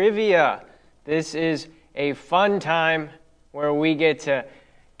Trivia. This is a fun time where we get to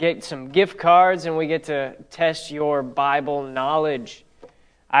get some gift cards and we get to test your Bible knowledge.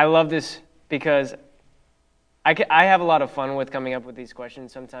 I love this because I have a lot of fun with coming up with these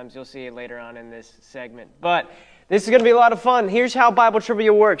questions. Sometimes you'll see it later on in this segment. But this is going to be a lot of fun. Here's how Bible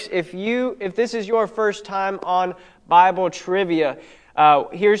Trivia works. If this is your first time on Bible Trivia,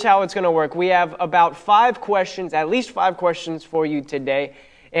 here's how it's going to work. We have about 5 questions, at least 5 questions for you today,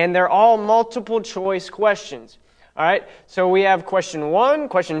 and they're all multiple choice questions. All right, so we have question 1,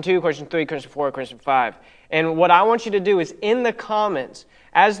 question 2, question 3, question 4, question 5. And what I want you to do is in the comments,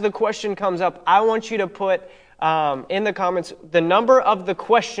 as the question comes up, I want you to put in the comments the number of the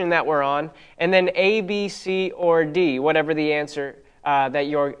question that we're on, and then A, B, C, or D, whatever the answer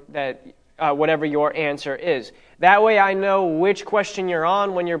whatever your answer is. That way I know which question you're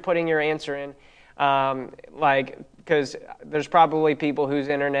on when you're putting your answer in. Because there's probably people whose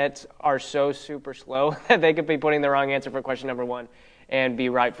internets are so super slow that they could be putting the wrong answer for question number 1 and be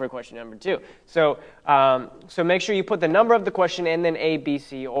right for question number 2. So make sure you put the number of the question and then A, B,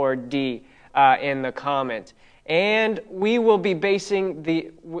 C, or D in the comment. And we will be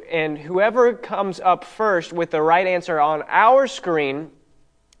basing and whoever comes up first with the right answer on our screen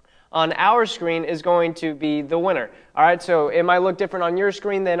is going to be the winner. All right, so it might look different on your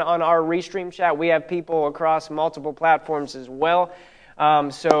screen than on our Restream chat. We have people across multiple platforms as well.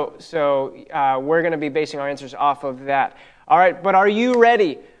 So we're going to be basing our answers off of that. All right, but are you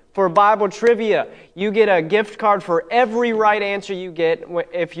ready for Bible Trivia? You get a gift card for every right answer you get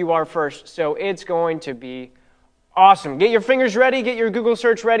if you are first. So it's going to be awesome. Get your fingers ready. Get your Google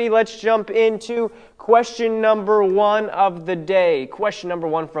search ready. Let's jump into question number 1 of the day. Question number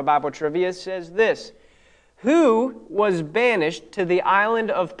 1 for Bible Trivia says this: Who was banished to the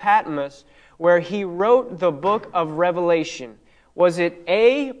island of Patmos where he wrote the book of Revelation? Was it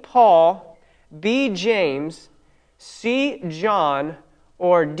A, Paul, B, James, C, John,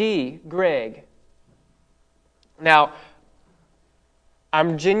 or D, Greg? Now,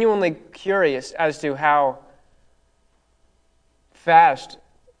 I'm genuinely curious as to how fast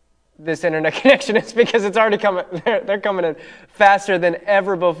this internet connection is, because it's already coming. They're coming in faster than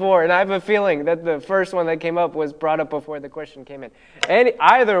ever before, and I have a feeling that the first one that came up was brought up before the question came in.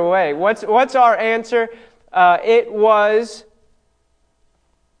 Either way, what's our answer? It was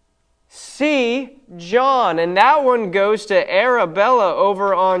C, John, and that one goes to Arabella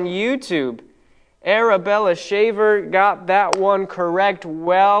over on YouTube. Arabella Shaver got that one correct.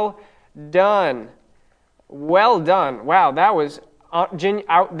 Well done. Well done. Wow, that was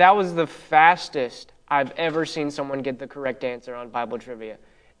the fastest I've ever seen someone get the correct answer on Bible Trivia.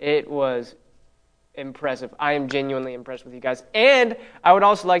 It was impressive. I am genuinely impressed with you guys. And I would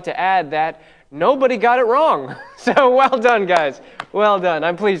also like to add that nobody got it wrong. So well done, guys. Well done.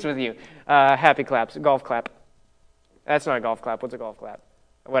 I'm pleased with you. Happy claps. Golf clap. That's not a golf clap. What's a golf clap?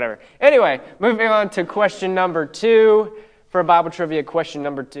 Whatever. Anyway, moving on to question number 2 for Bible trivia. Question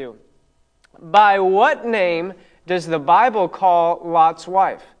number 2. By what name does the Bible call Lot's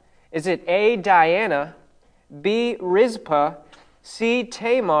wife? Is it A, Diana, B, Rizpah, C,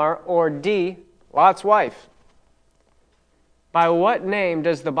 Tamar, or D, Lot's wife? By what name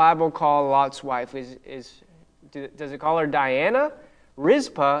does the Bible call Lot's wife? Does it call her Diana,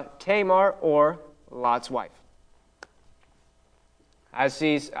 Rizpah, Tamar, or Lot's wife? I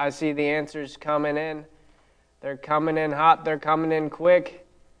see the answers coming in. They're coming in hot. They're coming in quick.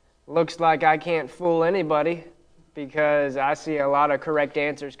 Looks like I can't fool anybody because I see a lot of correct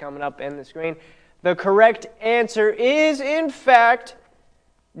answers coming up in the screen. The correct answer is, in fact,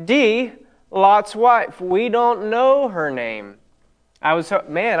 D, Lot's wife. We don't know her name. I was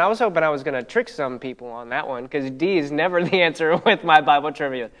hoping I was going to trick some people on that one because D is never the answer with my Bible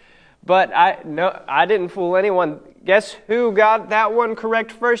trivia. But I didn't fool anyone. Guess who got that one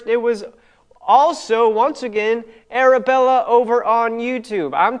correct first? It was also, once again, Arabella over on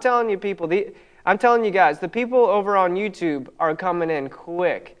YouTube. I'm telling you people, I'm telling you guys, the people over on YouTube are coming in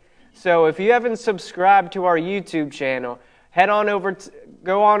quick. So if you haven't subscribed to our YouTube channel, go on over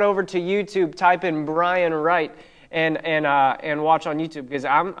to YouTube, type in Brian Wright, and watch on YouTube because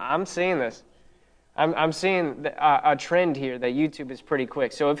I'm seeing this. I'm seeing a trend here that YouTube is pretty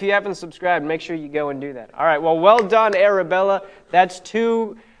quick. So if you haven't subscribed, make sure you go and do that. All right, well done, Arabella. That's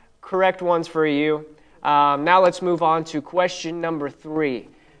 2 correct ones for you. Now let's move on to question number 3.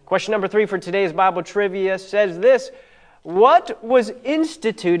 Question number 3 for today's Bible trivia says this. What was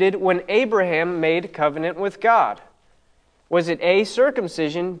instituted when Abraham made covenant with God? Was it A,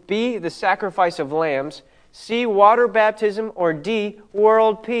 circumcision, B, the sacrifice of lambs, C, water baptism, or D,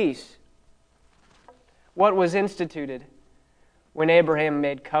 world peace? What was instituted when Abraham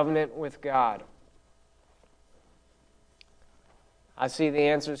made covenant with God? I see the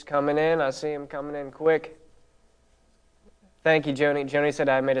answers coming in. I see them coming in quick. Thank you, Joni. Joni said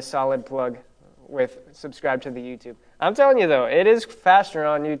I made a solid plug with subscribe to the YouTube. I'm telling you, though, it is faster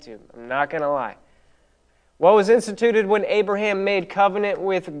on YouTube. I'm not going to lie. What was instituted when Abraham made covenant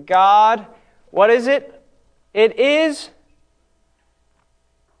with God? What is it? It is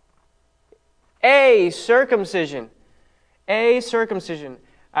A, circumcision. A, circumcision.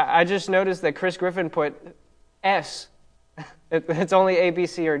 I just noticed that Chris Griffin put S. It's only A, B,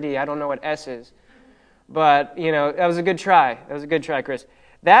 C, or D. I don't know what S is. But, that was a good try. That was a good try, Chris.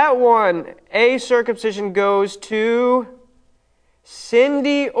 That one, A, circumcision, goes to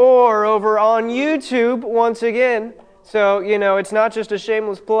Cindy Orr over on YouTube once again. So, it's not just a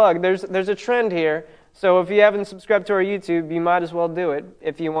shameless plug. There's a trend here. So if you haven't subscribed to our YouTube, you might as well do it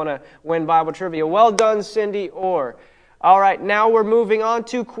if you want to win Bible trivia. Well done, Cindy Orr. All right, now we're moving on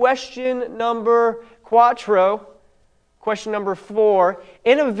to question number 4. Question number 4.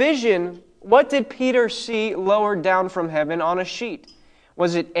 In a vision, what did Peter see lowered down from heaven on a sheet?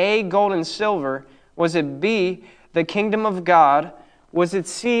 Was it A, gold and silver? Was it B, the kingdom of God? Was it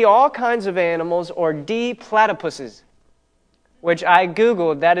C, all kinds of animals? Or D, platypuses? Which I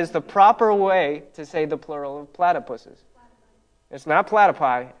Googled, that is the proper way to say the plural of platypuses. It's not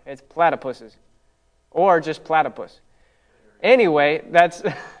platypi, it's platypuses. Or just platypus. Anyway, that's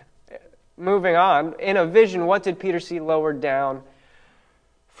moving on. In a vision, what did Peter see lowered down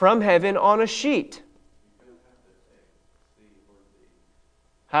from heaven on a sheet?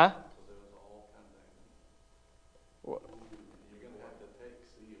 Huh?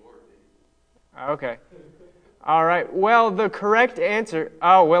 Okay. All right. Well, the correct answer...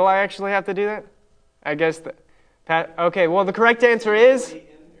 Oh, will I actually have to do that? I guess... Okay, well, the correct answer is...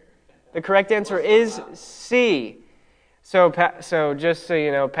 The correct answer is C. So just so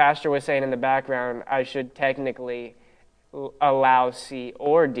you know, Pastor was saying in the background, I should technically allow C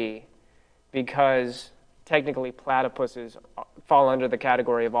or D because technically platypuses fall under the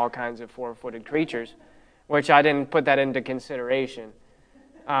category of all kinds of four-footed creatures, which I didn't put that into consideration.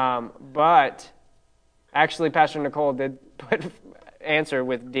 But actually, Pastor Nicole did put answer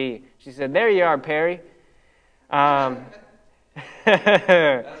with D. She said, "There you are, Perry." That's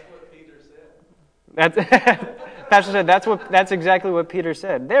what Peter said. Pastor said, "That's exactly what Peter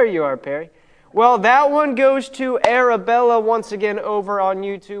said." There you are, Perry. Well, that one goes to Arabella once again over on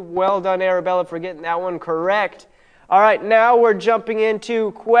YouTube. Well done, Arabella, for getting that one correct. All right, now we're jumping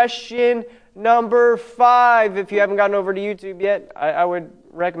into question number 5. If you haven't gotten over to YouTube yet, I would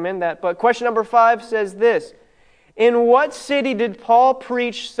recommend that. But question number 5 says this. In what city did Paul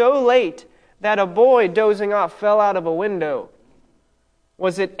preach so late that a boy dozing off fell out of a window?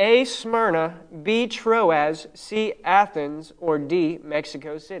 Was it A, Smyrna, B, Troas, C, Athens, or D,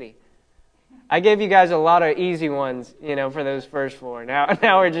 Mexico City? I gave you guys a lot of easy ones, for those first four.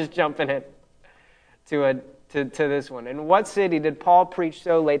 Now we're just jumping in to this one. In what city did Paul preach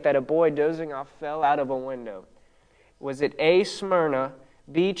so late that a boy dozing off fell out of a window? Was it A, Smyrna,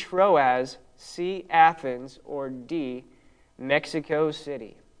 B, Troas, C, Athens, or D, Mexico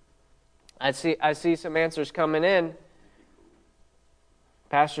City? I see some answers coming in.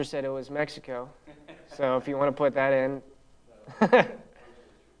 Pastor said it was Mexico. So if you want to put that in.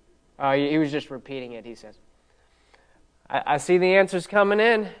 He was just repeating it, he says. I see the answers coming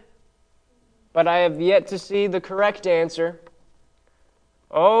in, but I have yet to see the correct answer.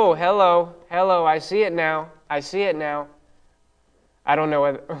 Oh, hello, I see it now. I don't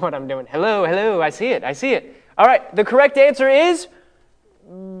know what I'm doing. Hello, I see it. All right, the correct answer is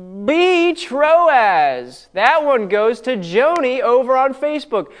B, Troas. That one goes to Joni over on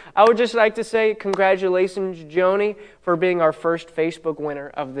Facebook. I would just like to say congratulations, Joni, for being our first Facebook winner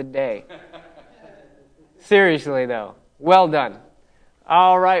of the day. Seriously, though. Well done.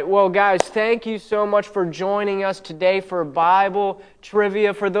 All right, well, guys, thank you so much for joining us today for Bible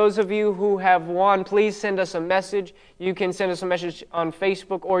Trivia. For those of you who have won, please send us a message. You can send us a message on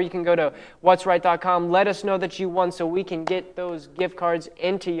Facebook, or you can go to whatsright.com. Let us know that you won so we can get those gift cards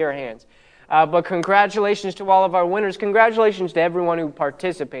into your hands. But congratulations to all of our winners. Congratulations to everyone who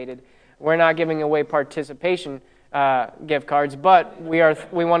participated. We're not giving away participation gift cards, but we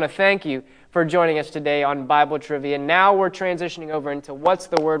want to thank you for joining us today on Bible Trivia. Now we're transitioning over into What's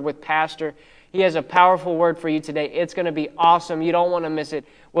the Word with Pastor. He has a powerful word for you today. It's going to be awesome. You don't want to miss it.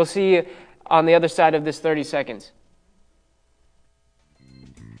 We'll see you on the other side of this 30 seconds.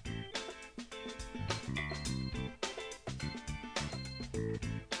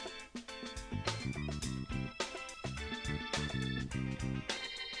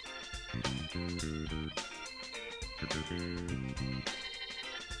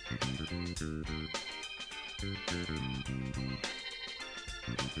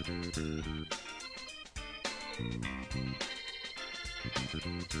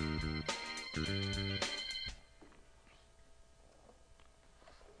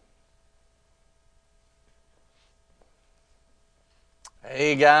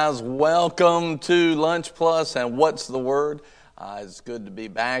 Hey guys, welcome to Lunch Plus and What's the Word? It's good to be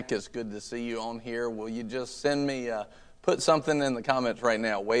back. It's good to see you on here. Will you just send me, put something in the comments right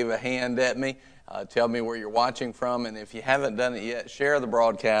now. Wave a hand at me. Tell me where you're watching from. And if you haven't done it yet, share the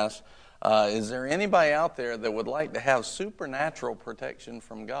broadcast. Is there anybody out there that would like to have supernatural protection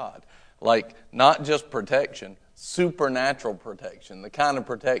from God? Like not just protection, supernatural protection. The kind of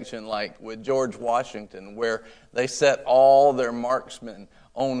protection like with George Washington where they set all their marksmen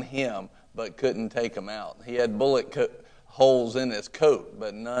on him but couldn't take him out. He had bullet holes in his coat,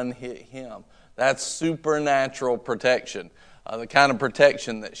 but none hit him. That's supernatural protection. The kind of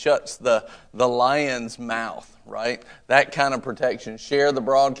protection that shuts the lion's mouth, right? That kind of protection. Share the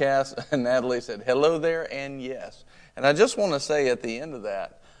broadcast. And Natalie said, hello there and yes. And I just want to say at the end of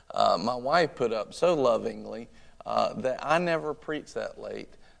that, my wife put up so lovingly that I never preached that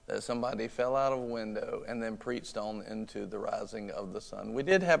late, that somebody fell out of a window and then preached on into the rising of the sun. We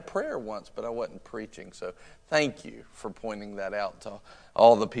did have prayer once, but I wasn't preaching. So thank you for pointing that out to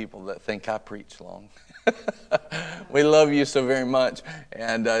all the people that think I preach long. We love you so very much,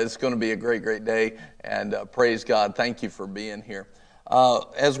 and it's going to be a great, great day, and praise God. Thank you for being here.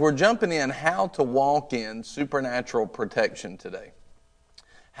 As we're jumping in, how to walk in supernatural protection today.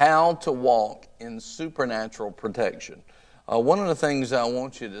 How to walk in supernatural protection. One of the things I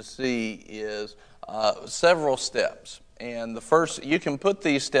want you to see is several steps. And the first, you can put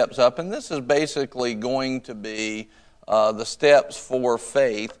these steps up, and this is basically going to be the steps for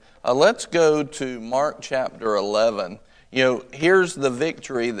faith. Let's go to Mark chapter 11. Here's the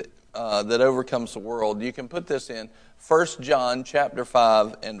victory that overcomes the world. You can put this in 1 John chapter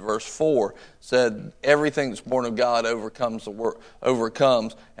 5 and verse 4 said, everything that's born of God overcomes,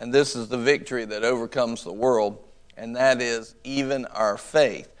 and this is the victory that overcomes the world, and that is even our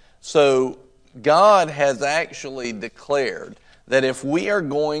faith. So God has actually declared that if we are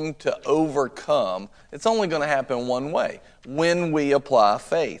going to overcome, it's only going to happen one way, when we apply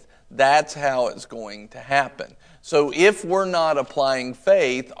faith. That's how it's going to happen. So if we're not applying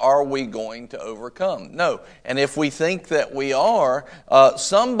faith, are we going to overcome? No. And if we think that we are,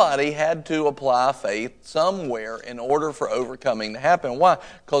 somebody had to apply faith somewhere in order for overcoming to happen. Why?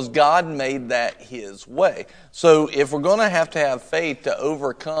 Because God made that His way. So if we're going to have faith to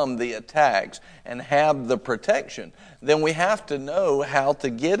overcome the attacks and have the protection, then we have to know how to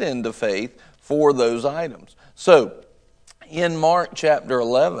get into faith for those items. So in Mark chapter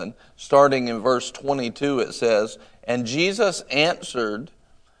 11, starting in verse 22, it says, and Jesus answered,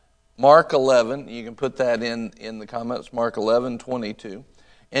 Mark 11, you can put that in the comments, Mark 11:22.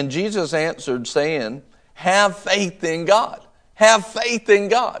 And Jesus answered, saying, have faith in God. Have faith in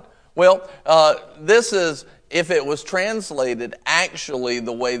God. Well, this is, if it was translated actually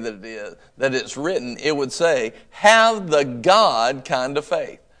the way that it's written, it would say, have the God kind of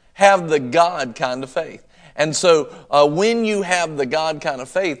faith. Have the God kind of faith. And so when you have the God kind of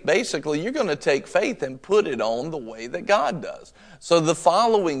faith, basically you're going to take faith and put it on the way that God does. So the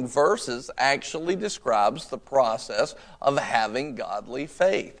following verses actually describes the process of having godly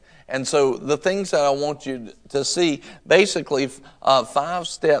faith. And so the things that I want you to see, basically 5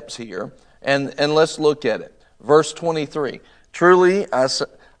 steps here, and let's look at it. Verse 23, truly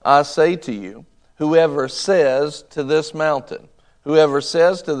I say to you, whoever says to this mountain,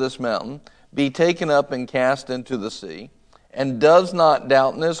 be taken up and cast into the sea, and does not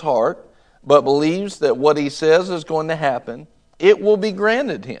doubt in his heart, but believes that what he says is going to happen, it will be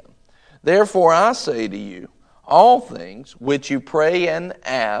granted him. Therefore I say to you, all things which you pray and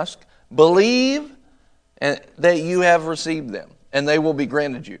ask, believe that you have received them, and they will be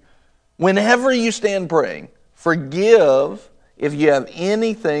granted you. Whenever you stand praying, forgive if you have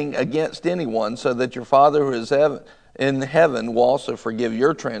anything against anyone, so that your Father who is in heaven will also forgive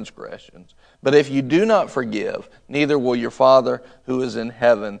your transgressions. But if you do not forgive, neither will your Father who is in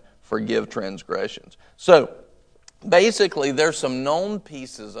heaven forgive transgressions. So basically, there's some known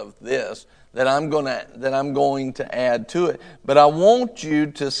pieces of this that I'm going to add to it. But I want you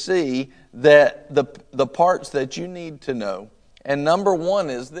to see that the parts that you need to know. And number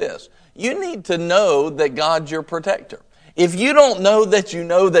 1 is this: you need to know that God's your protector. If you don't know that you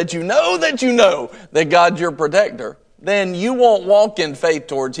know that you know that you know that God's your protector, then you won't walk in faith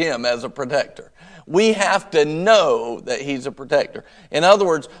towards Him as a protector. We have to know that He's a protector. In other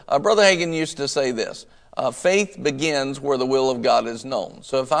words, Brother Hagin used to say this: faith begins where the will of God is known.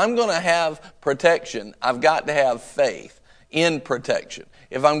 So if I'm going to have protection, I've got to have faith in protection.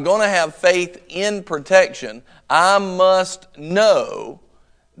 If I'm going to have faith in protection, I must know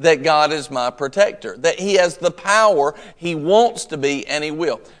that God is my protector, that He has the power He wants to be, and He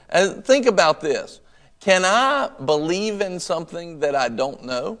will. And think about this. Can I believe in something that I don't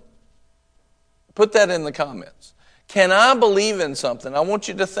know? Put that in the comments. Can I believe in something? I want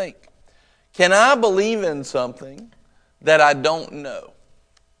you to think. Can I believe in something that I don't know?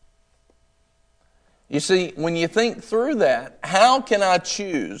 You see, when you think through that, how can I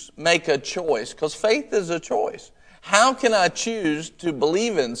make a choice? Because faith is a choice. How can I choose to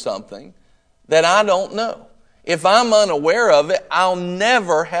believe in something that I don't know? If I'm unaware of it, I'll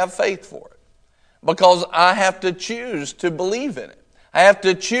never have faith for it, because I have to choose to believe in it. I have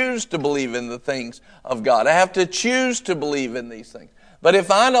to choose to believe in the things of God. I have to choose to believe in these things. But if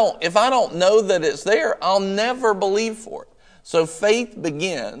I don't know that it's there, I'll never believe for it. So faith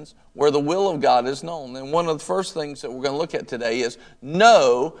begins where the will of God is known. And one of the first things that we're going to look at today is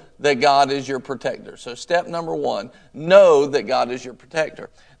know that God is your protector. So step number 1, know that God is your protector.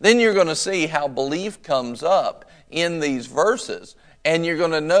 Then you're going to see how belief comes up in these verses. And you're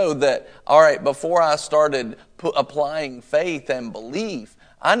going to know that, all right, before I started applying faith and belief,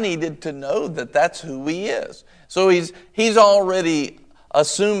 I needed to know that that's who He is. So He's already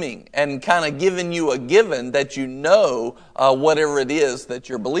assuming and kind of giving you a given that you know whatever it is that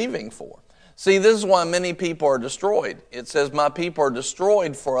you're believing for. See, this is why many people are destroyed. It says, my people are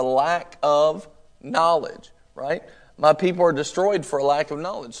destroyed for a lack of knowledge, right? My people are destroyed for a lack of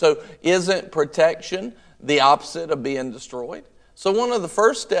knowledge. So isn't protection the opposite of being destroyed? So one of the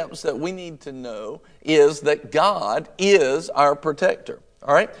first steps that we need to know is that God is our protector.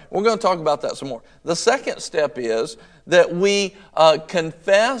 All right? We're going to talk about that some more. The second step is that we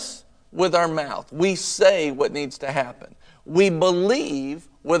confess with our mouth. We say what needs to happen. We believe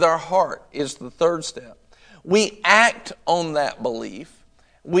with our heart is the third step. We act on that belief.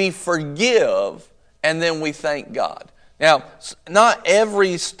 We forgive, and then we thank God. Now, not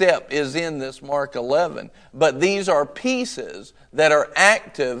every step is in this Mark 11, but these are pieces that are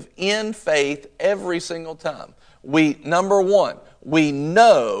active in faith every single time. Number 1, we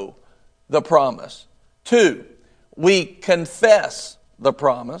know the promise. 2, we confess the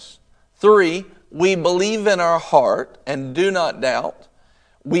promise. 3, we believe in our heart and do not doubt.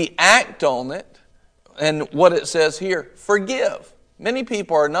 We act on it. And what it says here, forgive. Many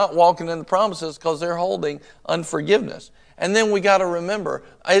people are not walking in the promises because they're holding unforgiveness. And then we got to remember,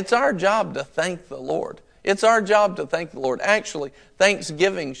 it's our job to thank the Lord. It's our job to thank the Lord. Actually,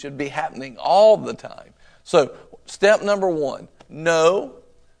 thanksgiving should be happening all the time. So, step number 1, know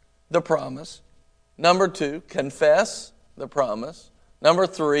the promise. Number 2, confess the promise. Number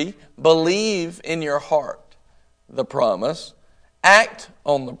 3, believe in your heart the promise. Act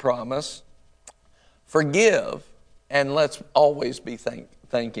on the promise. Forgive. And let's always be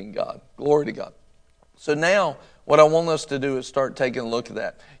thanking God. Glory to God. So now, what I want us to do is start taking a look at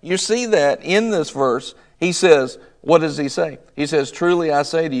that. You see that in this verse, he says, what does he say? He says, truly I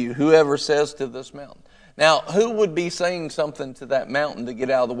say to you, whoever says to this mountain. Now, who would be saying something to that mountain to get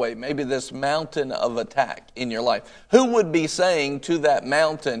out of the way? Maybe this mountain of attack in your life. Who would be saying to that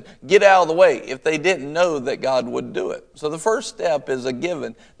mountain, get out of the way, if they didn't know that God would do it? So the first step is a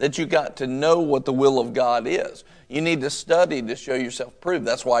given that you got to know what the will of God is. You need to study to show yourself approved.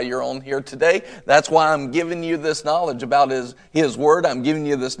 That's why you're on here today. That's why I'm giving you this knowledge about His Word. I'm giving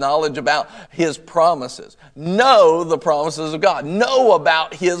you this knowledge about His promises. Know the promises of God. Know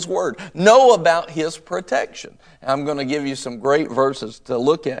about His Word. Know about His protection. I'm going to give you some great verses to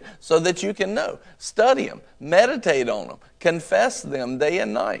look at so that you can know. Study them. Meditate on them. Confess them day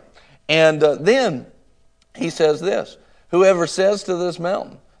and night. And then he says this, whoever says to this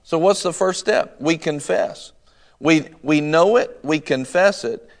mountain. So what's the first step? We confess. We know it, we confess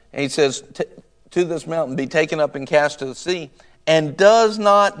it, and he says, to this mountain be taken up and cast to the sea, and does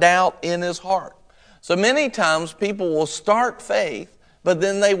not doubt in his heart. So many times people will start faith, but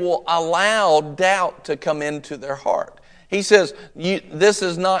then they will allow doubt to come into their heart. He says, this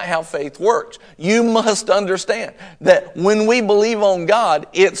is not how faith works. You must understand that when we believe on God,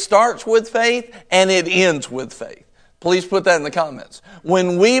 it starts with faith and it ends with faith. Please put that in the comments.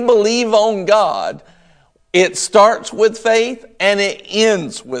 When we believe on God, it starts with faith and it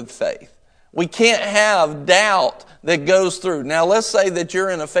ends with faith. We can't have doubt that goes through. Now let's say that you're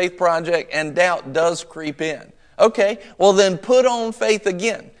in a faith project and doubt does creep in. Okay, well then put on faith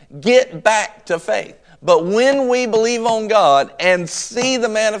again. Get back to faith. But when we believe on God and see the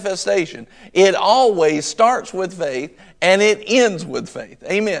manifestation, it always starts with faith and it ends with faith.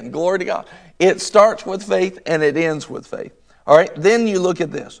 Amen. Glory to God. It starts with faith and it ends with faith. All right, then you look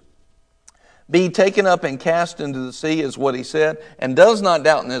at this. Be taken up and cast into the sea is what he said, and does not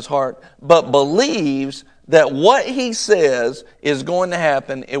doubt in his heart, but believes that what he says is going to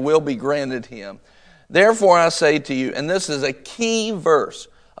happen, it will be granted him. Therefore I say to you, and this is a key verse,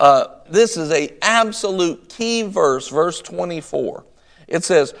 this is an absolute key verse, verse 24. It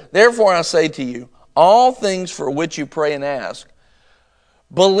says, therefore I say to you, all things for which you pray and ask,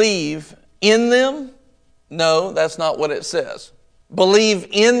 believe in them. No, that's not what it says. Believe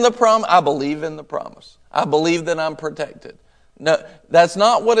in the promise. I believe in the promise. I believe that I'm protected. No, that's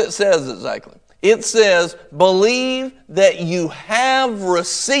not what it says exactly. It says, believe that you have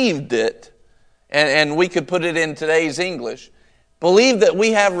received it, and we could put it in today's English, believe that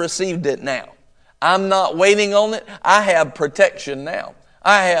we have received it now. I'm not waiting on it. I have protection now.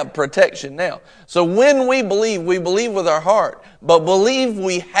 I have protection now. So when we believe with our heart, but believe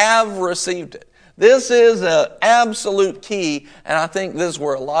we have received it. This is an absolute key, and I think this is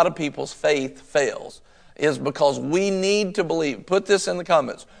where a lot of people's faith fails, is because we need to believe. Put this in the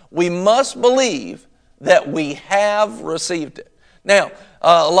comments. We must believe that we have received it. Now,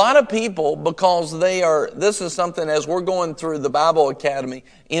 a lot of people, because this is something as we're going through the Bible Academy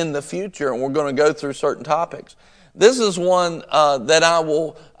in the future, and we're going to go through certain topics. This is one that I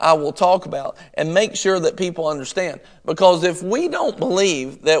will talk about and make sure that people understand. Because if we don't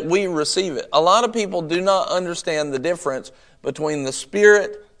believe that we receive it, a lot of people do not understand the difference between the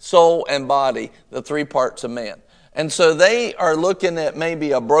spirit, soul, and body, the three parts of man. And so they are looking at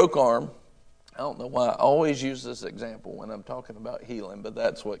maybe a broke arm. I don't know why I always use this example when I'm talking about healing, but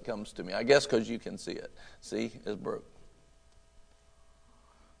that's what comes to me. I guess because you can see it. See, it's broke.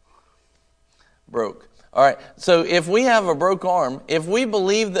 Broke. All right, so if we have a broke arm, if we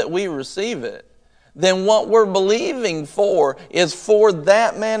believe that we receive it, then what we're believing for is for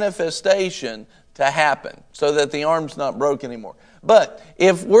that manifestation to happen so that the arm's not broke anymore. But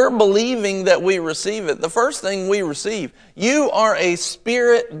if we're believing that we receive it, the first thing we receive, you are a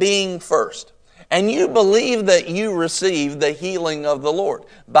spirit being first. And you believe that you receive the healing of the Lord.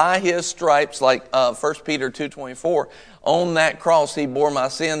 By His stripes, like 1 Peter 2:24, on that cross He bore my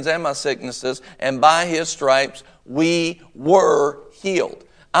sins and my sicknesses, and by His stripes we were healed.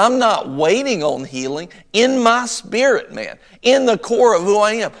 I'm not waiting on healing. In my spirit, man, in the core of who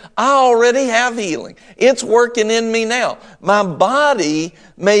I am, I already have healing. It's working in me now. My body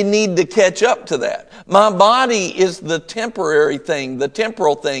may need to catch up to that. My body is the temporary thing, the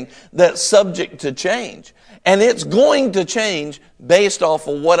temporal thing that's subject to change. And it's going to change based off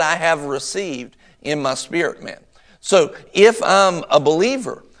of what I have received in my spirit, man. So if I'm a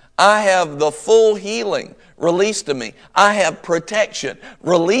believer, I have the full healing released to me. I have protection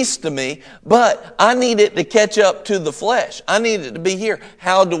released to me, but I need it to catch up to the flesh. I need it to be here.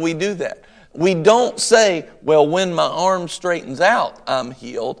 How do we do that? We don't say, well, when my arm straightens out, I'm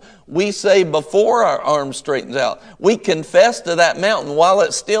healed. We say before our arm straightens out. We confess to that mountain while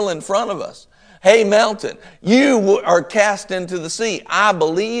it's still in front of us. Hey, mountain, you are cast into the sea. I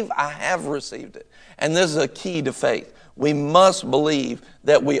believe I have received it. And this is a key to faith. We must believe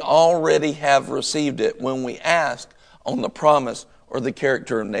that we already have received it when we ask on the promise or the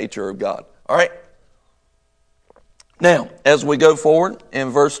character and nature of God. All right? Now, as we go forward in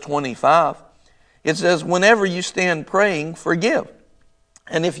verse 25, it says, whenever you stand praying, forgive.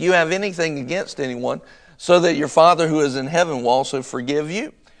 And if you have anything against anyone, so that your Father who is in heaven will also forgive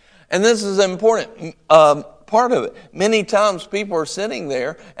you. And this is an important part of it. Many times people are sitting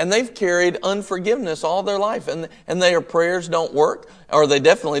there and they've carried unforgiveness all their life, and their prayers don't work, or they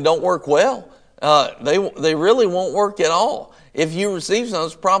definitely don't work well. They really won't work at all. If you receive something,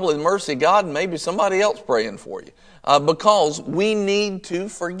 it's probably the mercy of God and maybe somebody else praying for you, because we need to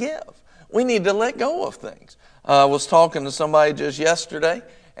forgive. We need to let go of things. I was talking to somebody just yesterday,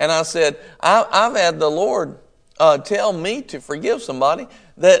 and I said, I've had the Lord tell me to forgive somebody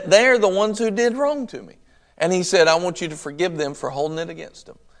that they're the ones who did wrong to me. And he said, I want you to forgive them for holding it against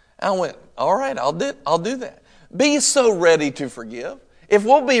them. I went, all right, I'll do that. Be so ready to forgive. If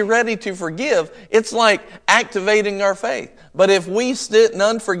we'll be ready to forgive, it's like activating our faith. But if we sit in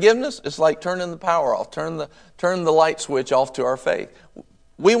unforgiveness, it's like turning the power off, turn the light switch off to our faith.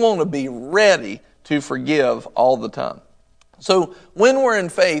 We want to be ready to forgive all the time. So when we're in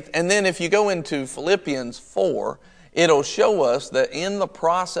faith, and then if you go into Philippians 4, it'll show us that in the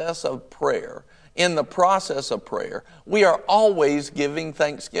process of prayer, we are always giving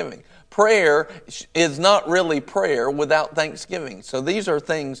thanksgiving. Prayer is not really prayer without thanksgiving. So these are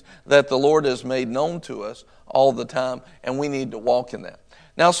things that the Lord has made known to us all the time, and we need to walk in that.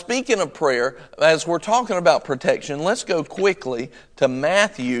 Now, speaking of prayer, as we're talking about protection, let's go quickly to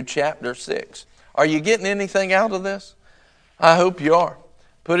Matthew chapter 6. Are you getting anything out of this? I hope you are.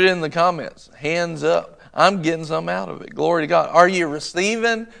 Put it in the comments. Hands up. I'm getting some out of it. Glory to God. Are you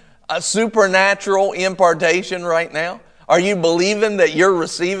receiving a supernatural impartation right now? Are you believing that you're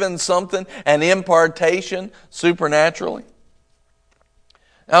receiving something, an impartation supernaturally?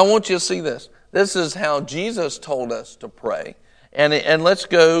 Now, I want you to see this. This is how Jesus told us to pray. And let's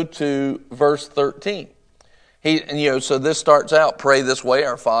go to verse 13. So this starts out, pray this way,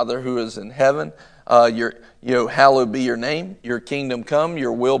 our Father who is in heaven, hallowed be your name, your kingdom come,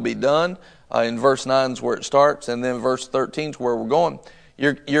 your will be done. In verse 9 is where it starts, and then verse 13 is where we're going.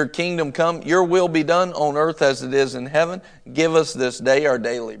 Your kingdom come, your will be done on earth as it is in heaven. Give us this day our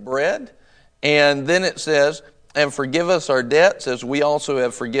daily bread. And then it says, and forgive us our debts as we also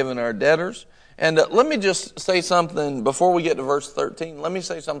have forgiven our debtors. And let me just say something before we get to verse 13. Let me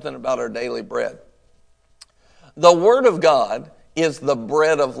say something about our daily bread. The Word of God is the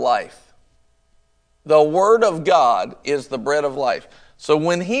bread of life. The Word of God is the bread of life. So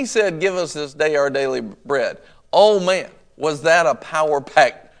when He said, give us this day our daily bread, oh man, was that a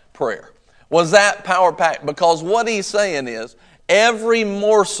power-packed prayer? Was that power-packed? Because what He's saying is, every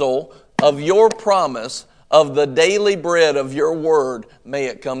morsel of your promise of the daily bread of your Word, may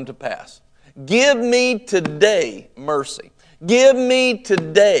it come to pass. Give me today mercy. Give me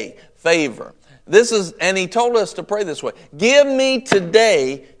today favor. And He told us to pray this way. Give me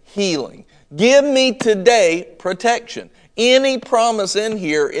today healing. Give me today protection. Any promise in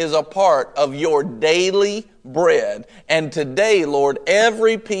here is a part of your daily bread. And today, Lord,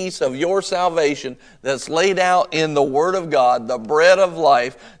 every piece of your salvation that's laid out in the Word of God, the bread of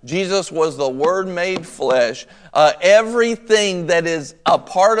life, Jesus was the Word made flesh. Everything that is a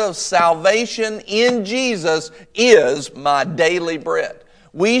part of salvation in Jesus is my daily bread.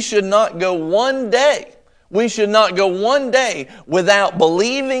 We should not go one day without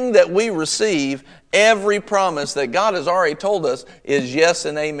believing that we receive every promise that God has already told us is yes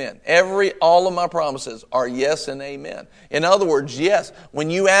and amen. All of my promises are yes and amen. In other words, yes. When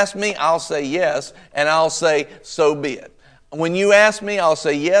you ask me, I'll say yes, and I'll say, so be it. When you ask me, I'll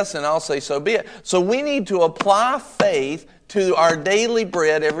say yes, and I'll say, so be it. So we need to apply faith to our daily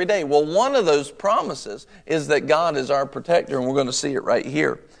bread every day. Well, one of those promises is that God is our protector, and we're going to see it right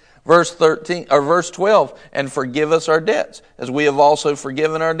here. Verse 12, and forgive us our debts, as we have also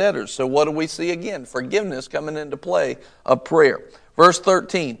forgiven our debtors. So what do we see again? Forgiveness coming into play of prayer. Verse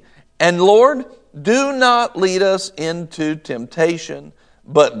 13, and Lord, do not lead us into temptation,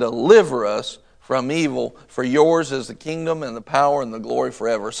 but deliver us from evil. For yours is the kingdom and the power and the glory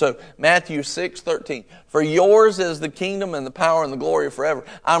forever. So Matthew 6:13, for yours is the kingdom and the power and the glory forever.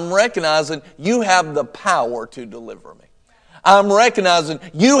 I'm recognizing you have the power to deliver me. I'm recognizing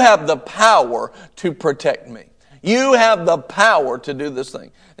you have the power to protect me. You have the power to do this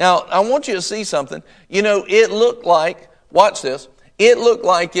thing. Now, I want you to see something. You know, it looked like, watch this, it looked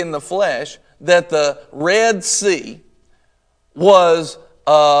like in the flesh that the Red Sea was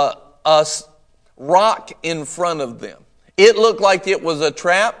a rock in front of them. It looked like it was a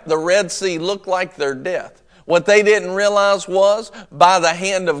trap. The Red Sea looked like their death. What they didn't realize was, by the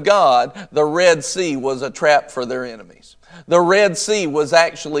hand of God, the Red Sea was a trap for their enemies. The Red Sea was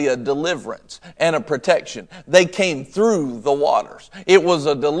actually a deliverance and a protection. They came through the waters. It was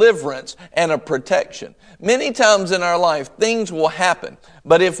a deliverance and a protection. Many times in our life, things will happen.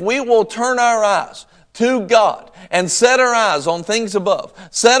 But if we will turn our eyes to God and set our eyes on things above,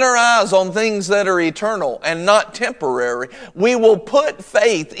 set our eyes on things that are eternal and not temporary, we will put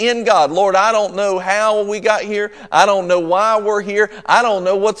faith in God. Lord, I don't know how we got here. I don't know why we're here. I don't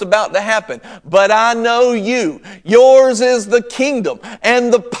know what's about to happen. But I know you. Yours is the kingdom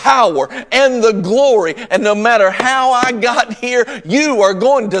and the power and the glory. And no matter how I got here, you are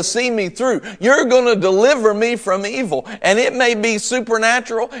going to see me through. You're going to deliver me from evil. And it may be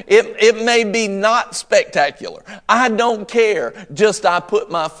supernatural. It may be not spectacular. I don't care. Just I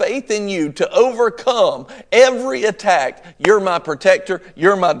put my faith in you to overcome every attack. You're my protector.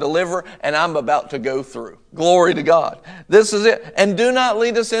 You're my deliverer. And I'm about to go through. Glory to God. This is it. And do not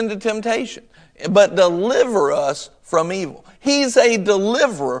lead us into temptation, but deliver us from evil. He's a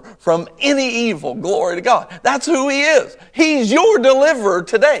deliverer from any evil. Glory to God. That's who He is. He's your deliverer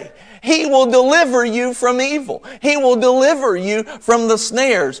today. He will deliver you from evil. He will deliver you from the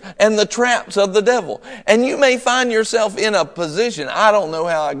snares and the traps of the devil. And you may find yourself in a position, I don't know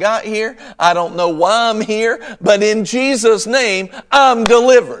how I got here. I don't know why I'm here. But in Jesus' name, I'm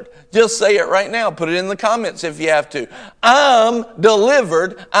delivered. Just say it right now. Put it in the comments if you have to. I'm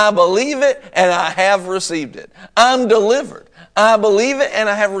delivered. I believe it and I have received it. I'm delivered. I believe it and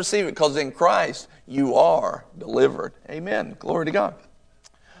I have received it, because in Christ you are delivered. Amen. Glory to God.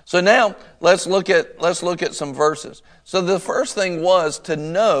 So now let's look at some verses. So the first thing was to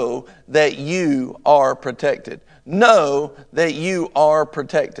know that you are protected. Know that you are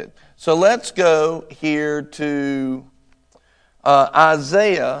protected. So let's go here to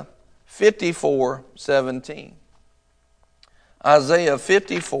Isaiah 54:17. Isaiah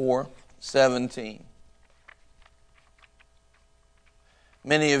 54:17.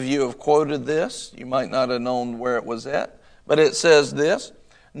 Many of you have quoted this. You might not have known where it was at. But it says this: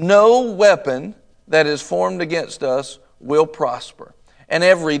 no weapon that is formed against us will prosper, and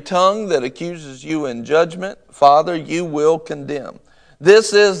every tongue that accuses you in judgment, Father, you will condemn.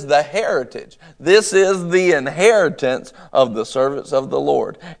 This is the heritage. This is the inheritance of the servants of the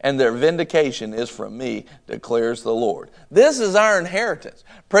Lord, and their vindication is from me, declares the Lord. This is our inheritance.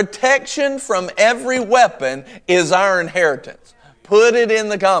 Protection from every weapon is our inheritance. Put it in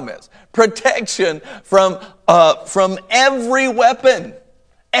the comments. Protection from every weapon.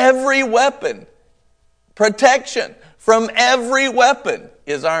 Every weapon. Protection from every weapon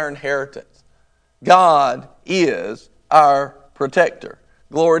is our inheritance. God is our protector.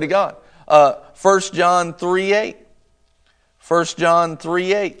 Glory to God. 1 John 3:8. 1 John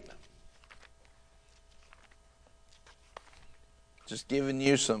 3:8. Just giving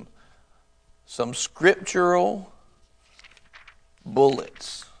you some scriptural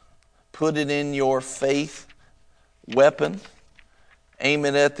bullets. Put it in your faith weapon. Aim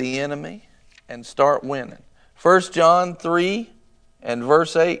it at the enemy and start winning. 1 John 3 and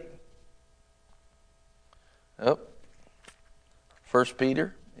verse 8. Oh, 1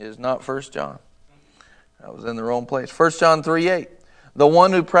 Peter is not 1 John. I was in the wrong place. 1 John 3:8. The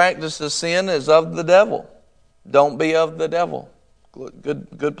one who practices sin is of the devil. Don't be of the devil.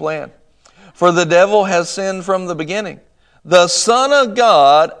 Good plan. For the devil has sinned from the beginning. The Son of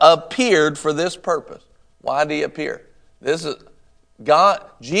God appeared for this purpose. Why did He appear? This is God.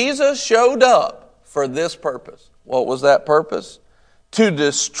 Jesus showed up for this purpose. What was that purpose? To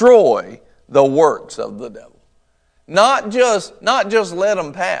destroy the works of the devil. Not just let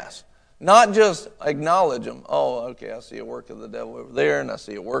them pass. Not just acknowledge them. Oh, okay, I see a work of the devil over there, and I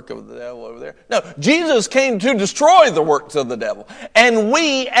see a work of the devil over there. No, Jesus came to destroy the works of the devil. And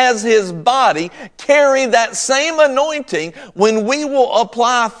we, as his body, carry that same anointing when we will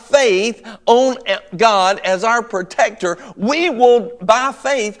apply faith on God as our protector. We will, by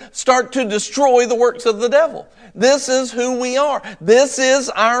faith, start to destroy the works of the devil. This is who we are. This is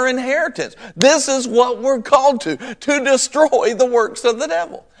our inheritance. This is what we're called to destroy the works of the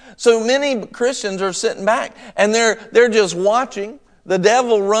devil. So many Christians are sitting back and they're just watching the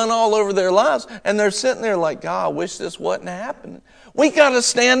devil run all over their lives, and they're sitting there like, God, I wish this wasn't happening. We got to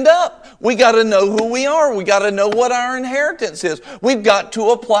stand up. We got to know who we are. We got to know what our inheritance is. We've got to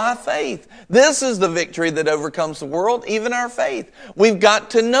apply faith. This is the victory that overcomes the world, even our faith. We've got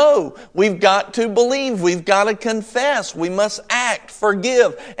to know. We've got to believe. We've got to confess. We must act,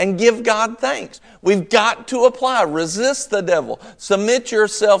 forgive, and give God thanks. We've got to apply. Resist the devil. Submit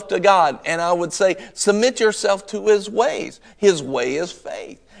yourself to God. And I would say, submit yourself to his ways. His way is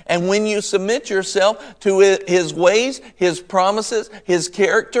faith. And when you submit yourself to his ways, his promises, his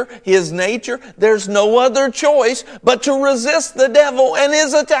character, his nature, there's no other choice but to resist the devil and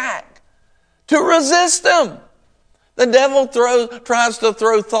his attack. To resist him. The devil tries to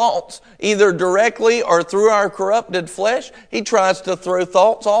throw thoughts either directly or through our corrupted flesh. He tries to throw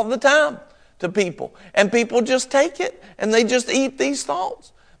thoughts all the time to people. And people just take it and they just eat these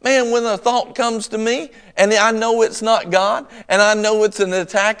thoughts. Man, when a thought comes to me and I know it's not God and I know it's an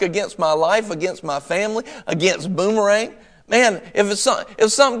attack against my life, against my family, against Boomerang, man, if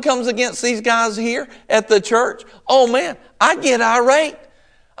something comes against these guys here at the church, oh man, I get irate.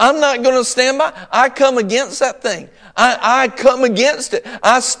 I'm not going to stand by. I come against that thing. I come against it.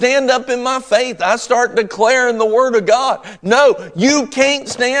 I stand up in my faith. I start declaring the Word of God. No, you can't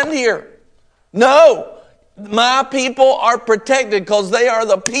stand here. No. My people are protected because they are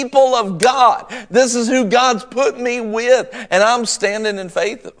the people of God. This is who God's put me with, and I'm standing in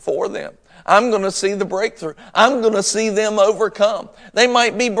faith for them. I'm going to see the breakthrough. I'm going to see them overcome. They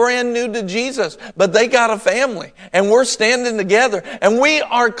might be brand new to Jesus, but they got a family, and we're standing together, and we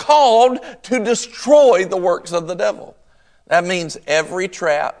are called to destroy the works of the devil. That means every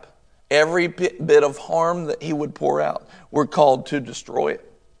trap, every bit of harm that he would pour out, we're called to destroy it.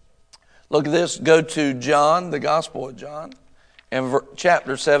 Look at this. Go to John, the Gospel of John, and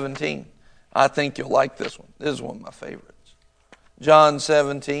chapter 17. I think you'll like this one. This is one of my favorites. John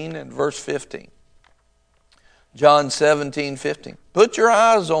 17 and verse 15. John 17, 15. Put your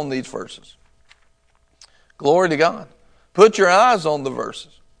eyes on these verses. Glory to God. Put your eyes on the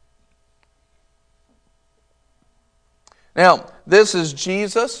verses. Now, this is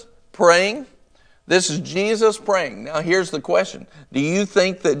Jesus praying. This is Jesus praying. Now here's the question. Do you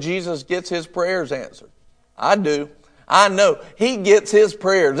think that Jesus gets his prayers answered? I do. I know he gets his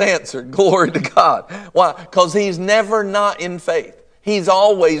prayers answered. Glory to God. Why? Because he's never not in faith. He's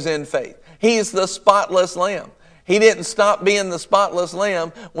always in faith. He's the spotless Lamb. He didn't stop being the spotless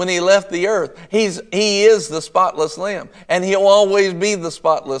Lamb when he left the earth. He is the spotless Lamb. And he'll always be the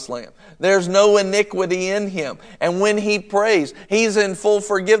spotless Lamb. There's no iniquity in him. And when he prays, he's in full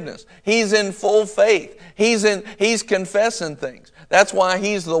forgiveness. He's in full faith. He's confessing things. That's why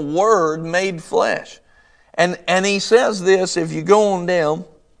he's the Word made flesh. And he says this, if you go on down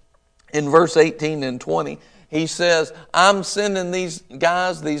in verse 18 and 20, he says, I'm sending these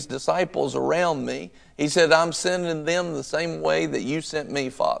guys, these disciples around me. He said, I'm sending them the same way that you sent me,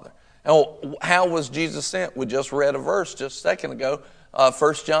 Father. And how was Jesus sent? We just read a verse just a second ago.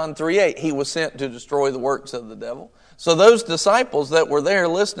 1 John 3:8, he was sent to destroy the works of the devil. So those disciples that were there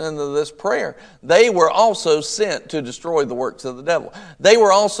listening to this prayer, they were also sent to destroy the works of the devil. They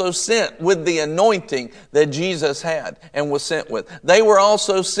were also sent with the anointing that Jesus had and was sent with. They were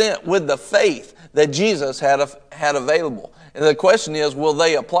also sent with the faith that Jesus had available. And the question is, will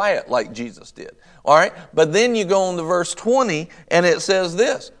they apply it like Jesus did? All right, but then you go on to verse 20 and it says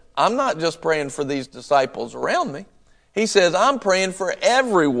this, I'm not just praying for these disciples around me. He says, I'm praying for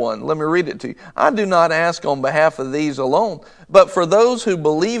everyone. Let me read it to you. I do not ask on behalf of these alone, but for those who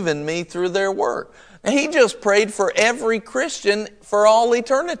believe in me through their word. And he just prayed for every Christian for all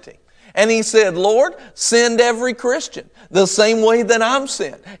eternity. And he said, Lord, send every Christian the same way that I'm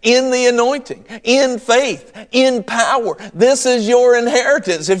sent, in the anointing, in faith, in power. This is your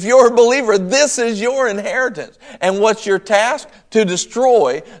inheritance. If you're a believer, this is your inheritance. And what's your task? To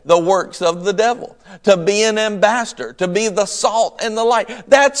destroy the works of the devil, to be an ambassador, to be the salt and the light.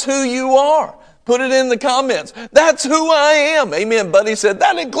 That's who you are. Put it in the comments. That's who I am. Amen. Buddy said,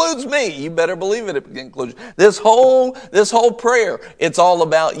 that includes me. You better believe it includes you. This whole prayer, it's all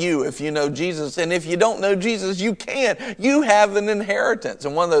about you if you know Jesus. And if you don't know Jesus, you can. You have an inheritance.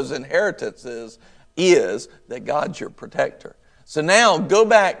 And one of those inheritances is that God's your protector. So now go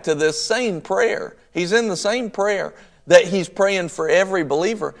back to this same prayer. He's in the same prayer that he's praying for every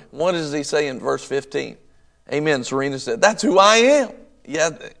believer. What does he say in verse 15? Amen. Serena said, that's who I am. Yeah.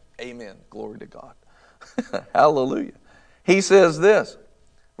 Amen. Glory to God. Hallelujah. He says this,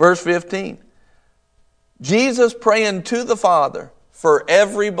 verse 15. Jesus praying to the Father for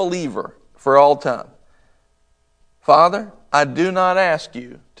every believer for all time. Father, I do not ask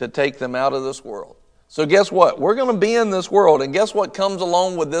you to take them out of this world. So guess what? We're going to be in this world. And guess what comes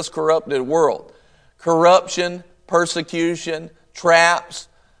along with this corrupted world? Corruption, persecution, traps,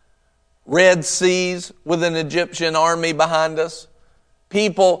 Red Seas with an Egyptian army behind us.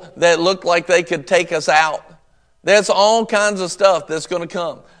 People that look like they could take us out. There's all kinds of stuff that's going to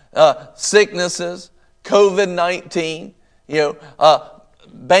come. Sicknesses, COVID-19,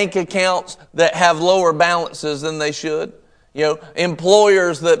 bank accounts that have lower balances than they should.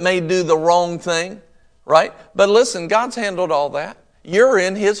 Employers that may do the wrong thing, right? But listen, God's handled all that. You're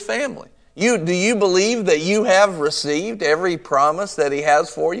in His family. Do you believe that you have received every promise that He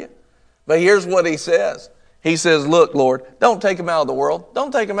has for you? But here's what He says. He says, look, Lord, don't take them out of the world.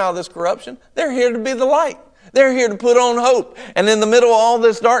 Don't take them out of this corruption. They're here to be the light. They're here to put on hope. And in the middle of all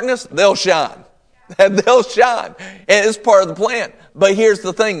this darkness, they'll shine. They'll shine. And it's part of the plan. But here's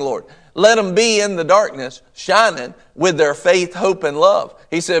the thing, Lord. Let them be in the darkness, shining with their faith, hope, and love.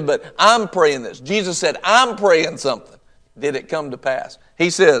 He said, but I'm praying this. Jesus said, I'm praying something. Did it come to pass? He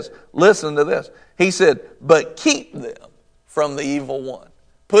says, listen to this. He said, but keep them from the evil one.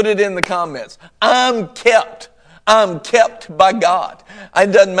 Put it in the comments. I'm kept. I'm kept by God. It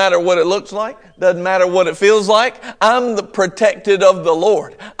doesn't matter what it looks like. Doesn't matter what it feels like. I'm the protected of the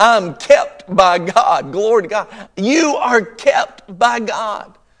Lord. I'm kept by God. Glory to God. You are kept by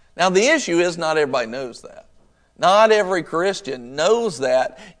God. Now the issue is not everybody knows that. Not every Christian knows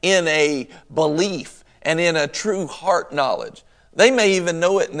that in a belief and in a true heart knowledge. They may even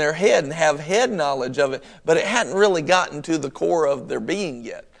know it in their head and have head knowledge of it, but it hadn't really gotten to the core of their being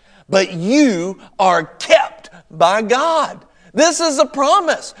yet. But you are kept by God. This is a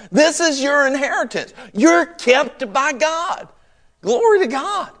promise. This is your inheritance. You're kept by God. Glory to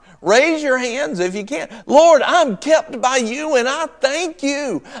God. Raise your hands if you can. Lord, I'm kept by you and I thank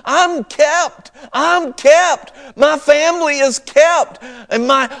you. I'm kept. I'm kept. My family is kept. And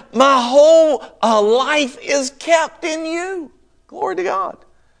my whole life is kept in you. Glory to God.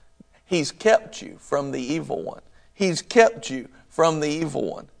 He's kept you from the evil one. He's kept you from the evil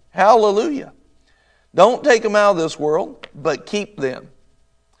one. Hallelujah. Don't take them out of this world, but keep them.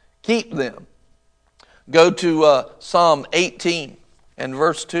 Keep them. Go to Psalm 18 and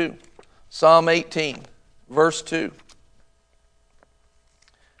verse 2. Psalm 18, verse 2.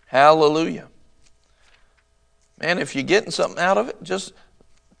 Hallelujah. Man, if you're getting something out of it, just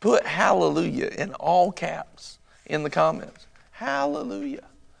put hallelujah in all caps in the comments. Hallelujah.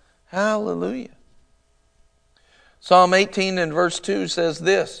 Hallelujah. Psalm 18 and verse 2 says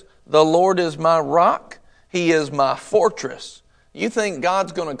this, the Lord is my rock, He is my fortress. You think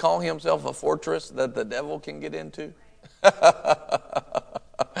God's going to call Himself a fortress that the devil can get into?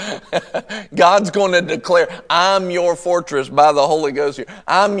 God's going to declare, I'm your fortress by the Holy Ghost here.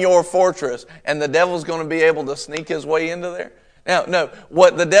 I'm your fortress. And the devil's going to be able to sneak his way into there? Now, no,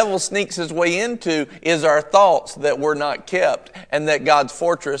 what the devil sneaks his way into is our thoughts that we're not kept and that God's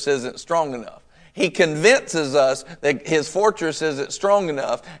fortress isn't strong enough. He convinces us that His fortress isn't strong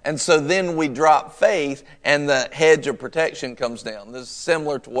enough, and so then we drop faith and the hedge of protection comes down. This is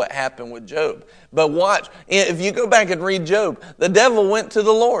similar to what happened with Job. But watch, if you go back and read Job, the devil went to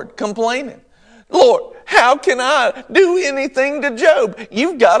the Lord complaining. Lord, how can I do anything to Job?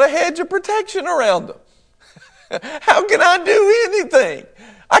 You've got a hedge of protection around him. How can I do anything?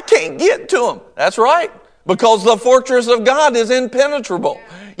 I can't get to him. That's right, because the fortress of God is impenetrable.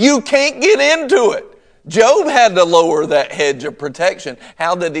 You can't get into it. Job had to lower that hedge of protection.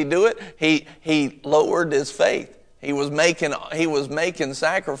 How did he do it? He lowered his faith. He was making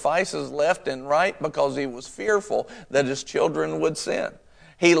sacrifices left and right because he was fearful that his children would sin.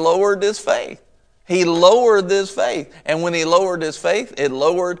 He lowered his faith. He lowered his faith. And when he lowered his faith, it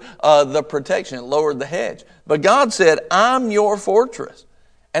lowered the protection. It lowered the hedge. But God said, I'm your fortress.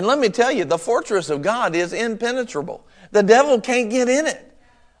 And let me tell you, the fortress of God is impenetrable. The devil can't get in it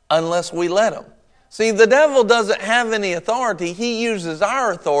unless we let him. See, the devil doesn't have any authority. He uses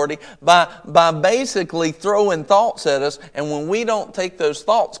our authority by basically throwing thoughts at us. And when we don't take those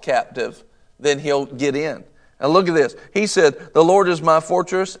thoughts captive, then he'll get in. And look at this. He said, the Lord is my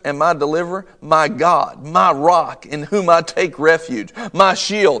fortress and my deliverer, my God, my rock in whom I take refuge, my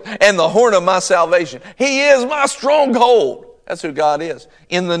shield and the horn of my salvation. He is my stronghold. That's who God is.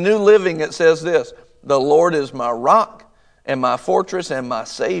 In the New Living, it says this, the Lord is my rock and my fortress and my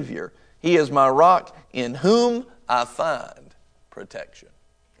Savior. He is my rock in whom I find protection.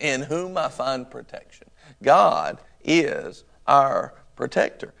 In whom I find protection. God is our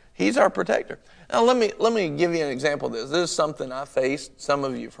protector. He's our protector. Now let me give you an example of this. This is something I faced. Some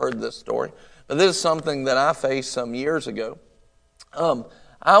of you have heard this story, but this is something that I faced some years ago. I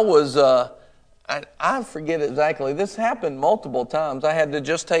forget exactly. This happened multiple times. I had to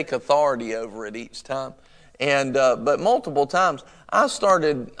just take authority over it each time, but multiple times. I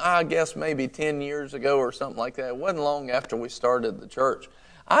started, I guess maybe 10 years ago or something like that. It wasn't long after we started the church.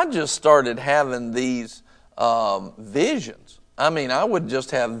 I just started having these visions. I mean, I would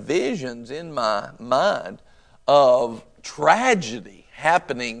just have visions in my mind of tragedy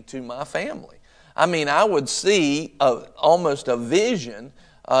happening to my family. I mean, I would see almost a vision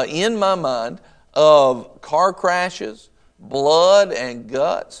in my mind of car crashes, blood and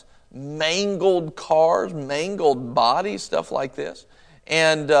guts, mangled cars, mangled bodies, stuff like this.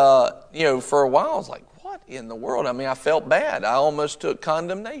 And, for a while I was like, what in the world? I mean, I felt bad. I almost took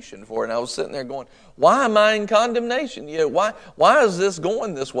condemnation for it. And I was sitting there going, why am I in condemnation? Why is this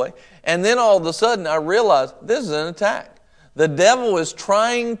going this way? And then all of a sudden I realized this is an attack. The devil is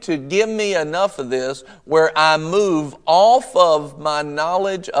trying to give me enough of this where I move off of my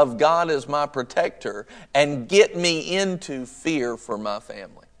knowledge of God as my protector and get me into fear for my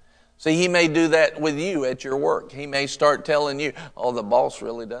family. See, he may do that with you at your work. He may start telling you, oh, the boss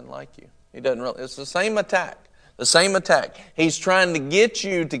really doesn't like you. He doesn't really. It's the same attack. The same attack. He's trying to get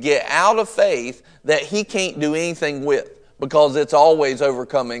you to get out of faith that he can't do anything with, because it's always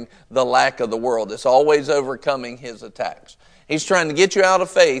overcoming the lack of the world. It's always overcoming his attacks. He's trying to get you out of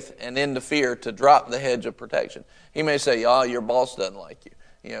faith and into fear to drop the hedge of protection. He may say, oh, your boss doesn't like you.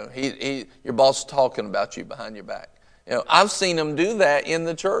 Your boss is talking about you behind your back. I've seen him do that in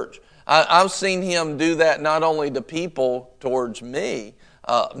the church. I've seen him do that not only to people towards me,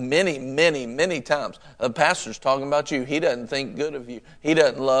 many times. The pastor's talking about you. He doesn't think good of you. He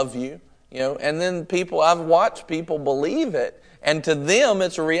doesn't love you. And then I've watched people believe it, and to them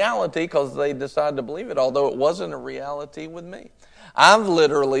it's a reality because they decide to believe it, although it wasn't a reality with me. I've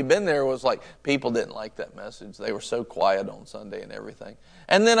literally been there. It was like people didn't like that message. They were so quiet on Sunday and everything.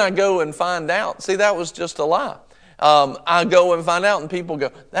 And then I go and find out, see, that was just a lie. I go and find out, and people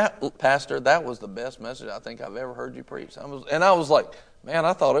go, Pastor, that was the best message I think I've ever heard you preach. I was like, man,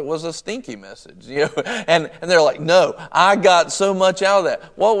 I thought it was a stinky message. And they're like, no, I got so much out of that.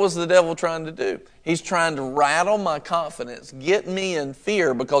 What was the devil trying to do? He's trying to rattle my confidence, get me in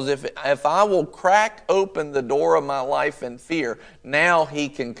fear, because if I will crack open the door of my life in fear, now he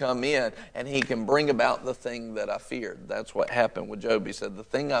can come in and he can bring about the thing that I feared. That's what happened with Job. He said, the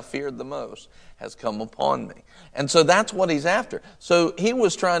thing I feared the most has come upon me. And so that's what he's after. So he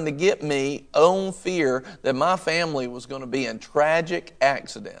was trying to get me on fear that my family was going to be in tragic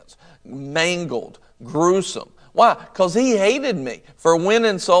accidents, mangled, gruesome. Why? Because he hated me for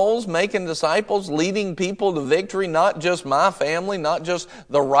winning souls, making disciples, leading people to victory, not just my family, not just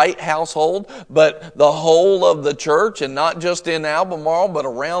the right household, but the whole of the church, and not just in Albemarle, but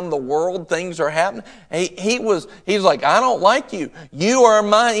around the world. Things are happening. He's like, I don't like you. You are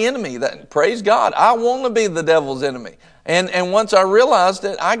my enemy. Praise God. I want to be the devil's enemy. And once I realized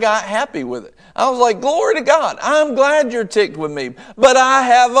it, I got happy with it. I was like, glory to God. I'm glad you're ticked with me. But I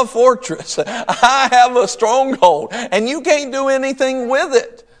have a fortress. I have a stronghold. And you can't do anything with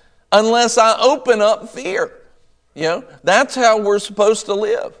it unless I open up fear. That's how we're supposed to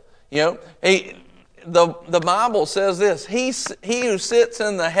live. The Bible says this. He who sits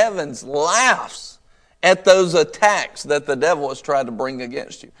in the heavens laughs at those attacks that the devil has tried to bring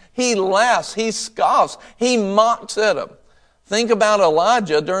against you. He laughs, he scoffs, he mocks at them. Think about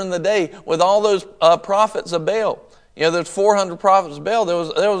Elijah during the day with all those prophets of Baal. There's 400 prophets of Baal. There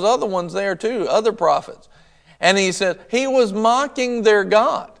was other ones there too, other prophets. And he said, he was mocking their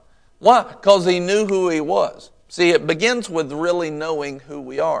God. Why? Because he knew who he was. See, it begins with really knowing who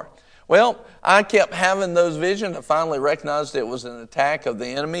we are. Well, I kept having those visions. I finally recognized it was an attack of the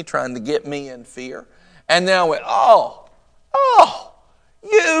enemy trying to get me in fear. And now I went, oh,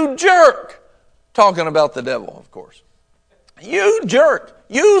 you jerk. Talking about the devil, of course. You jerk.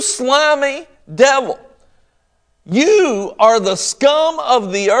 You slimy devil. You are the scum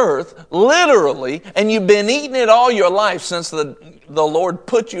of the earth, literally, and you've been eating it all your life since the Lord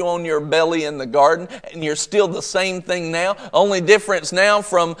put you on your belly in the garden, and you're still the same thing now. Only difference now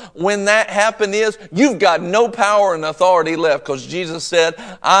from when that happened is you've got no power and authority left, because Jesus said,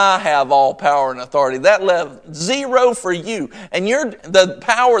 I have all power and authority. That left zero for you. And the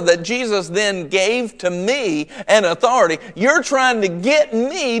power that Jesus then gave to me and authority, you're trying to get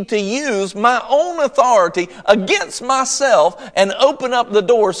me to use my own authority against myself and open up the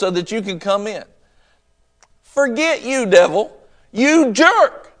door so that you can come in. Forget you, devil. You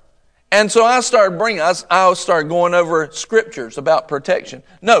jerk. And so I started going over scriptures about protection.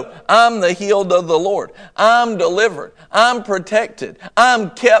 No, I'm the healed of the Lord. I'm delivered. I'm protected. I'm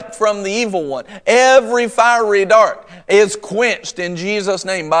kept from the evil one. Every fiery dart is quenched in Jesus'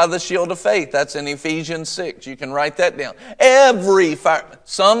 name by the shield of faith. That's in Ephesians 6. You can write that down.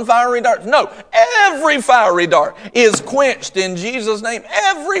 Some fiery darts. No, every fiery dart is quenched in Jesus' name.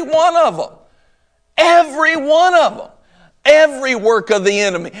 Every one of them. Every one of them. Every work of the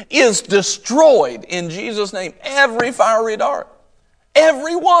enemy is destroyed in Jesus' name. Every fiery dart.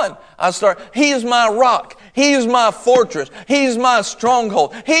 Every one. He's my rock. He's my fortress. He's my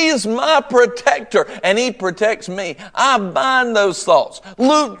stronghold. He's my protector. And He protects me. I bind those thoughts.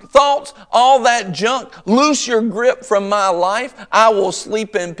 All that junk, loose your grip from my life. I will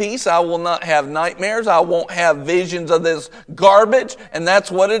sleep in peace. I will not have nightmares. I won't have visions of this garbage. And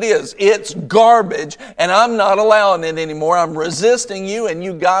that's what it is. It's garbage. And I'm not allowing it anymore. I'm resisting you, and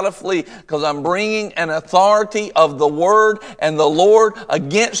you gotta flee, because I'm bringing an authority of the Word and the Lord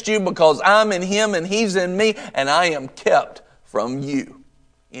against you, because I'm in Him and He's in me, and I am kept from you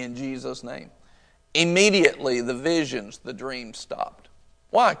in Jesus' name. Immediately the visions, the dreams stopped.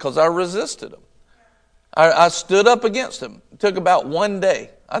 Why? Because I resisted them. I stood up against them. It took about one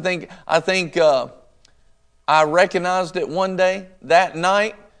day. I think I recognized it one day. That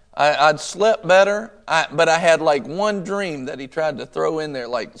night I'd slept better, but I had like one dream that he tried to throw in there,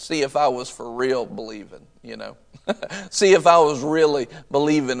 like see if I was for real believing, see if I was really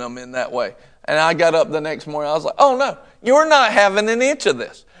believing them in that way. And I got up the next morning, I was like, oh no, you're not having an inch of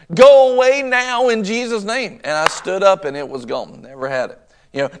this. Go away now in Jesus' name. And I stood up and it was gone. Never had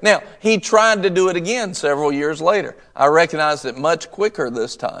it. Now, he tried to do it again several years later. I recognized it much quicker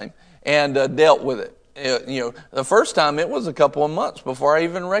this time and dealt with it. The first time it was a couple of months before I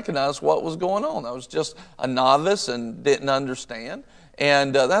even recognized what was going on. I was just a novice and didn't understand.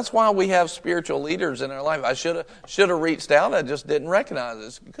 And that's why we have spiritual leaders in our life. I should have reached out. I just didn't recognize it.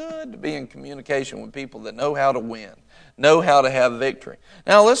 It's good to be in communication with people that know how to win, know how to have victory.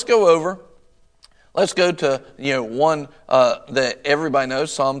 Now let's go over. Let's go to one that everybody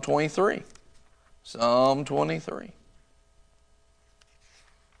knows, Psalm 23. Psalm 23.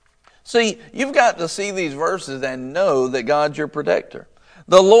 See, you've got to see these verses and know that God's your protector.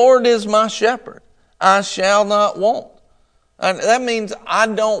 The Lord is my shepherd; I shall not want. That means I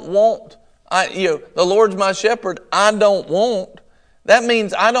don't want. The Lord's my shepherd. I don't want. That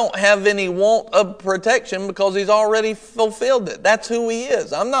means I don't have any want of protection because He's already fulfilled it. That's who He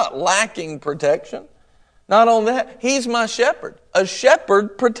is. I'm not lacking protection. Not only that, He's my shepherd. A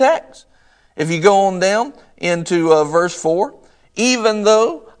shepherd protects. If you go on down into verse 4, even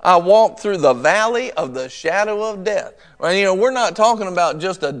though I walk through the valley of the shadow of death. Well, we're not talking about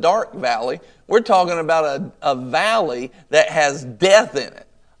just a dark valley. We're talking about a valley that has death in it.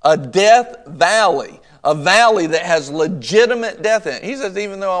 A death valley. A valley that has legitimate death in it. He says,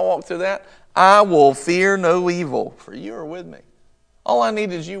 even though I walk through that, I will fear no evil, for you are with me. All I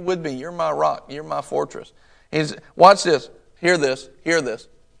need is you with me. You're my rock. You're my fortress. Watch this. Hear this. Hear this.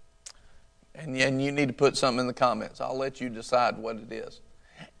 And you need to put something in the comments. I'll let you decide what it is.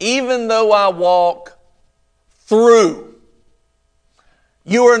 Even though I walk through,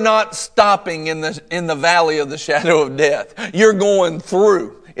 you are not stopping in the valley of the shadow of death. You're going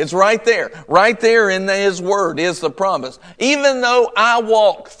through. It's right there. Right there in His Word is the promise. Even though I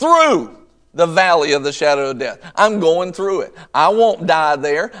walk through the valley of the shadow of death, I'm going through it. I won't die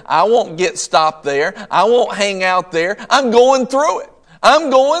there. I won't get stopped there. I won't hang out there. I'm going through it. I'm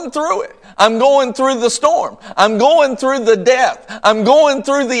going through it. I'm going through the storm. I'm going through the death. I'm going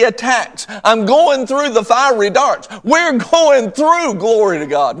through the attacks. I'm going through the fiery darts. We're going through, glory to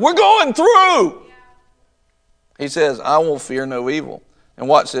God. We're going through. He says, I will fear no evil. And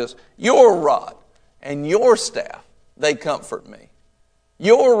watch this. Your rod and your staff, they comfort me.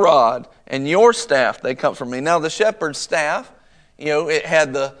 Your rod and your staff, they comfort me. Now the shepherd's staff, it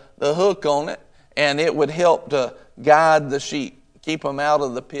had the hook on it, and it would help to guide the sheep. Keep them out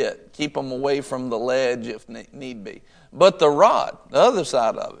of the pit. Keep them away from the ledge if need be. But the rod, the other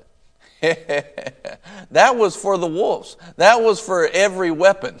side of it, That was for the wolves. That was for every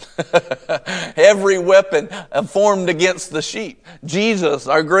weapon. Every weapon formed against the sheep. Jesus,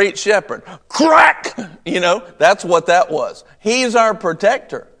 our great shepherd, crack! That's what that was. He's our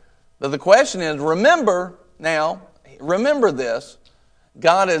protector. But the question is, remember this.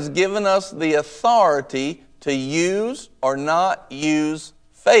 God has given us the authority to use or not use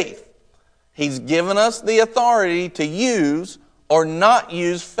faith. He's given us the authority to use or not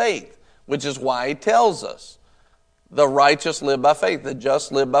use faith, which is why He tells us the righteous live by faith, the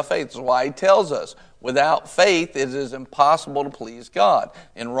just live by faith. That's why He tells us without faith it is impossible to please God.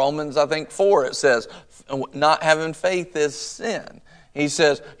 In Romans, I think 4, it says, not having faith is sin. He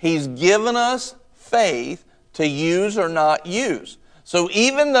says He's given us faith to use or not use. So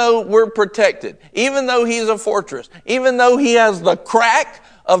even though we're protected, even though He's a fortress, even though He has the crack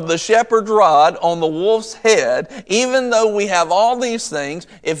of the shepherd's rod on the wolf's head, even though we have all these things,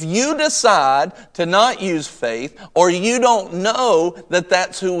 if you decide to not use faith, or you don't know that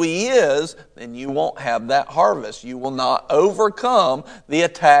that's who He is, then you won't have that harvest. You will not overcome the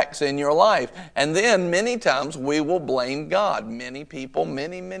attacks in your life. And then many times we will blame God. Many people,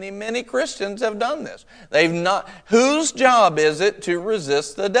 many Christians have done this. They've not. Whose job is it to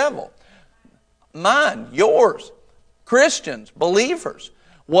resist the devil? Mine, yours, Christians, believers.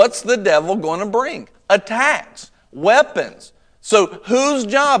 What's the devil going to bring? Attacks, weapons. So whose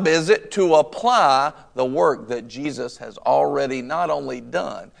job is it to apply the work that Jesus has already not only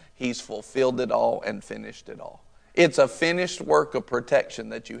done, He's fulfilled it all and finished it all. It's a finished work of protection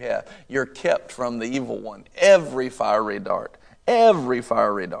that you have. You're kept from the evil one. Every fiery dart. Every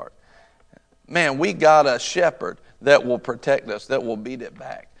fiery dart. Man, we got a shepherd that will protect us, that will beat it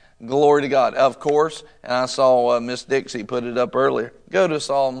back. Glory to God. Of course, and I saw Miss Dixie put it up earlier. Go to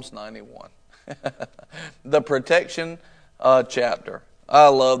Psalms 91. The protection chapter. I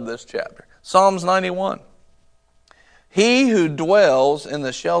love this chapter. Psalms 91. He who dwells in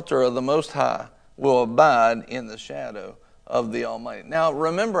the shelter of the Most High will abide in the shadow of the Almighty. Now,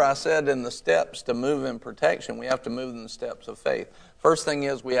 remember I said in the steps to move in protection, we have to move in the steps of faith. First thing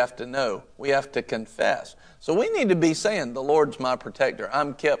is we have to know. We have to confess. So we need to be saying, the Lord's my protector.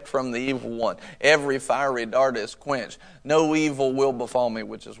 I'm kept from the evil one. Every fiery dart is quenched. No evil will befall me,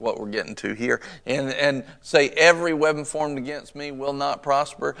 which is what we're getting to here. And say, every weapon formed against me will not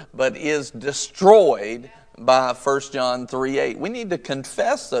prosper, but is destroyed by 1 John 3:8. We need to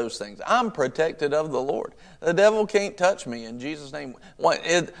confess those things. I'm protected of the Lord. The devil can't touch me in Jesus' name.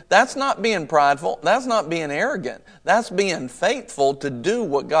 That's not being prideful. That's not being arrogant. That's being faithful to do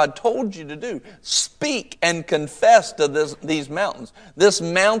what God told you to do. Speak and confess to these mountains. This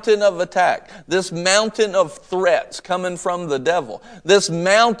mountain of attack. This mountain of threats coming from the devil. This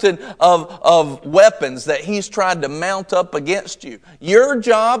mountain of weapons that he's tried to mount up against you. Your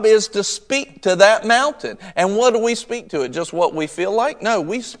job is to speak to that mountain. And what do we speak to it? Just what we feel like? No,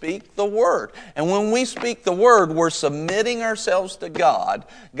 we speak the Word. And when we speak the Word, we're submitting ourselves to God.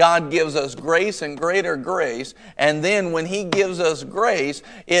 God gives us grace and greater grace. And then when He gives us grace,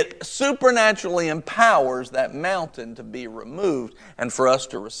 it supernaturally empowers that mountain to be removed and for us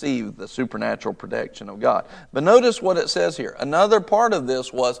to receive the supernatural protection of God. But notice what it says here. Another part of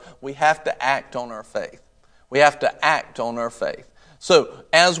this was we have to act on our faith. We have to act on our faith. So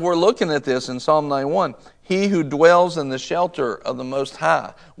as we're looking at this in Psalm 91, he who dwells in the shelter of the Most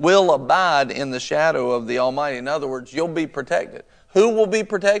High will abide in the shadow of the Almighty. In other words, you'll be protected. Who will be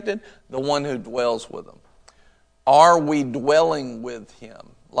protected? The one who dwells with Him. Are we dwelling with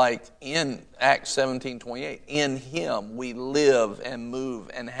Him? Like in Acts 17:28, in Him we live and move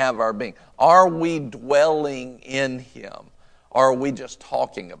and have our being. Are we dwelling in Him? Or are we just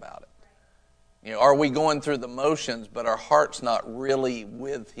talking about it? Are we going through the motions, but our heart's not really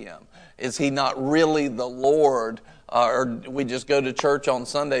with Him? Is He not really the Lord? Or we just go to church on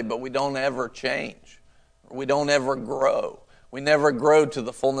Sunday, but we don't ever change. We don't ever grow. We never grow to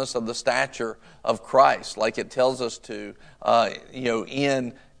the fullness of the stature of Christ, like it tells us to,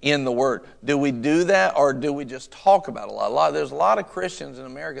 in the Word. Do we do that, or do we just talk about it a lot? There's a lot of Christians in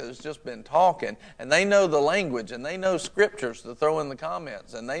America that's just been talking, and they know the language, and they know scriptures to throw in the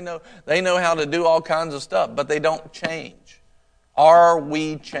comments, and they know how to do all kinds of stuff, but they don't change. Are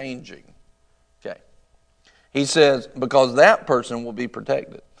we changing? Okay. He says, because that person will be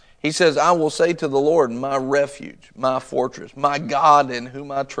protected. He says, I will say to the Lord, my refuge, my fortress, my God in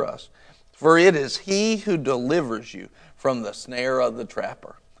whom I trust. For it is He who delivers you from the snare of the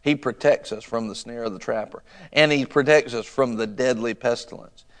trapper. He protects us from the snare of the trapper. And He protects us from the deadly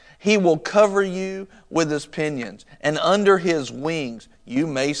pestilence. He will cover you with His pinions, and under His wings you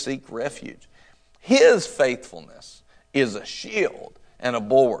may seek refuge. His faithfulness is a shield and a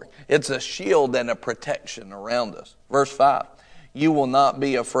bulwark. It's a shield and a protection around us. Verse 5, you will not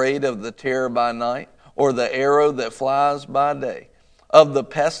be afraid of the terror by night, or the arrow that flies by day, of the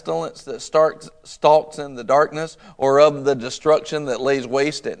pestilence that stalks in the darkness, or of the destruction that lays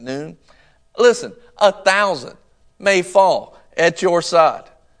waste at noon. Listen, 1,000 may fall at your side,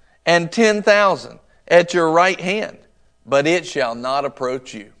 and 10,000 at your right hand, but it shall not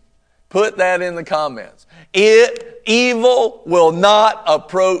approach you. Put that in the comments. Evil will not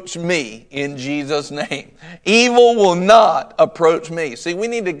approach me in Jesus' name. Evil will not approach me. See, we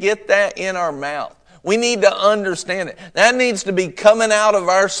need to get that in our mouth. We need to understand it. That needs to be coming out of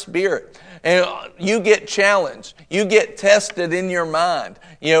our spirit. And you get challenged. You get tested in your mind.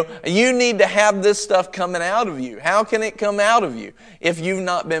 You need to have this stuff coming out of you. How can it come out of you if you've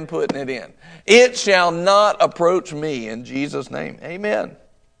not been putting it in? It shall not approach me in Jesus' name. Amen.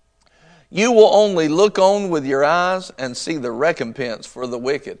 You will only look on with your eyes and see the recompense for the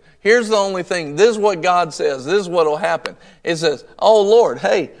wicked. Here's the only thing. This is what God says. This is what will happen. It says, oh Lord,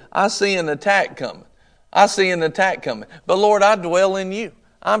 hey, I see an attack coming. I see an attack coming. But Lord, I dwell in you.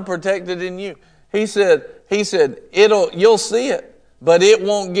 I'm protected in you. He said, you'll see it, but it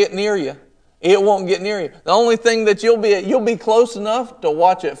won't get near you. It won't get near you. The only thing that you'll be close enough to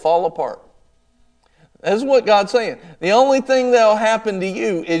watch it fall apart. That's what God's saying. The only thing that will happen to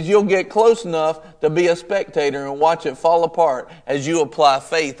you is you'll get close enough to be a spectator and watch it fall apart as you apply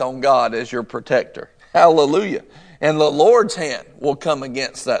faith on God as your protector. Hallelujah. And the Lord's hand will come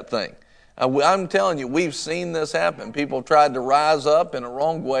against that thing. I'm telling you, we've seen this happen. People tried to rise up in a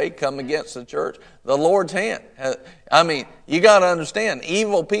wrong way, come against the church. The Lord's hand. I mean, you got to understand,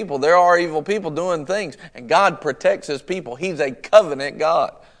 evil people, there are evil people doing things, and God protects His people. He's a covenant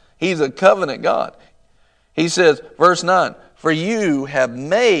God. He's a covenant God. He says, verse 9, for you have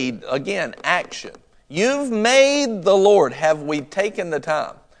made, again, action. You've made the Lord. Have we taken the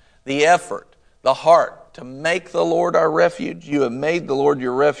time, the effort, the heart to make the Lord our refuge? You have made the Lord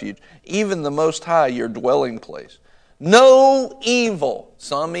your refuge, even the Most High your dwelling place. No evil,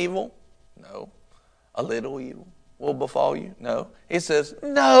 some evil, no. A little evil will befall you, no. He says,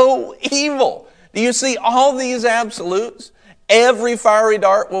 no evil. Do you see all these absolutes? Every fiery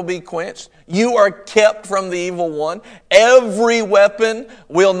dart will be quenched. You are kept from the evil one. Every weapon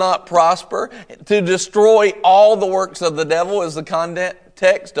will not prosper. To destroy all the works of the devil is the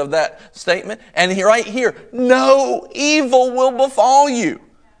context of that statement. And right here, no evil will befall you.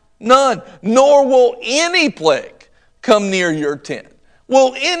 None. Nor will any plague come near your tent.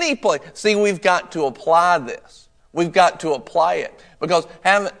 Will any plague. See, we've got to apply this. We've got to apply it. Because,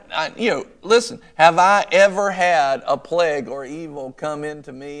 listen, have I ever had a plague or evil come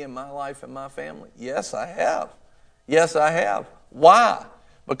into me in my life and my family? Yes, I have. Yes, I have. Why?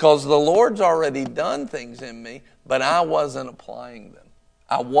 Because the Lord's already done things in me, but I wasn't applying them.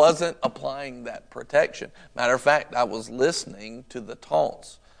 I wasn't applying that protection. Matter of fact, I was listening to the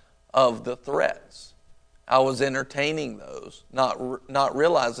taunts of the threats. I was entertaining those, not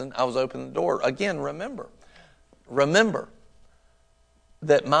realizing I was opening the door. Again, remember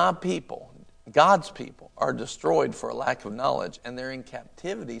that my people, God's people, are destroyed for a lack of knowledge, and they're in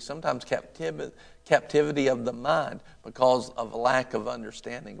captivity, sometimes captivity of the mind because of a lack of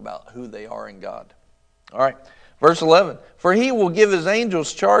understanding about who they are in God. All right, verse 11, for He will give His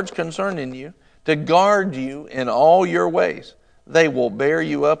angels charge concerning you to guard you in all your ways. They will bear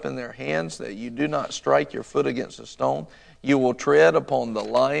you up in their hands that you do not strike your foot against a stone. You will tread upon the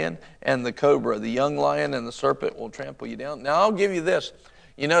lion and the cobra. The young lion and the serpent will trample you down. Now, I'll give you this.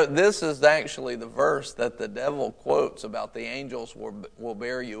 This is actually the verse that the devil quotes about the angels will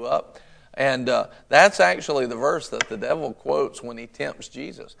bear you up. And that's actually the verse that the devil quotes when he tempts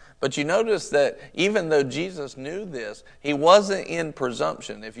Jesus. But you notice that even though Jesus knew this, He wasn't in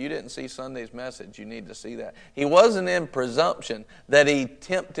presumption. If you didn't see Sunday's message, you need to see that. He wasn't in presumption that He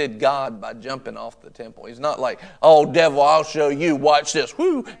tempted God by jumping off the temple. He's not like, oh, devil, I'll show you, watch this,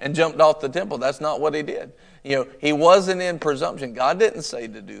 whoo, and jumped off the temple. That's not what He did. He wasn't in presumption. God didn't say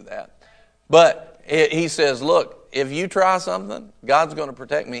to do that. But He says, look, if you try something, God's going to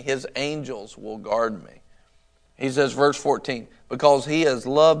protect me. His angels will guard me. He says, verse 14, because He has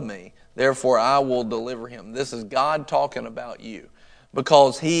loved me, therefore I will deliver him. This is God talking about you.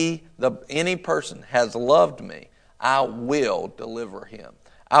 Because any person has loved me, I will deliver him.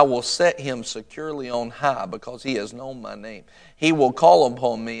 I will set him securely on high because he has known my name. He will call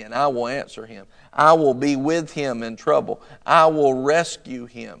upon me and I will answer him. I will be with him in trouble. I will rescue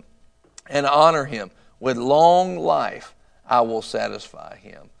him and honor him. With long life, I will satisfy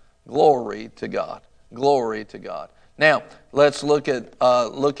him. Glory to God. Glory to God. Now, let's look at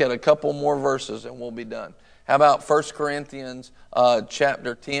a couple more verses and we'll be done. How about 1 Corinthians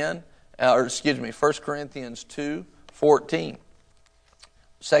chapter 10, 1 Corinthians 2:14.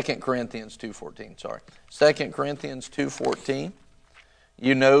 2 Corinthians 2:14, sorry. 2 Corinthians 2:14.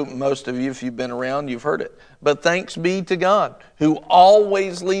 You know, most of you, if you've been around, you've heard it. But thanks be to God, who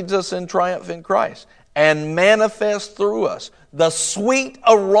always leads us in triumph in Christ and manifests through us the sweet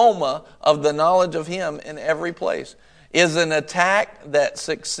aroma of the knowledge of Him in every place. Is an attack that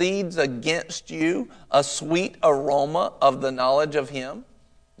succeeds against you a sweet aroma of the knowledge of Him?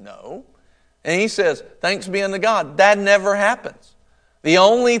 No. And he says, thanks be unto God. That never happens. The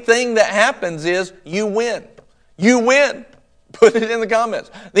only thing that happens is you win. You win. Put it in the comments.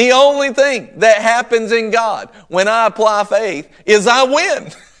 The only thing that happens in God when I apply faith is I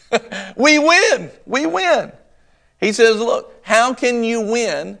win. We win. We win. He says, look, how can you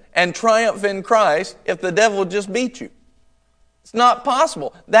win and triumph in Christ if the devil just beat you? It's not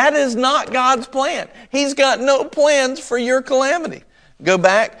possible. That is not God's plan. He's got no plans for your calamity. Go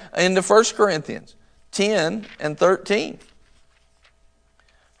back into 1 Corinthians 10 and 13.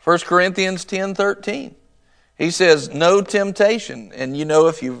 1 Corinthians 10:13. He says, no temptation. And you know,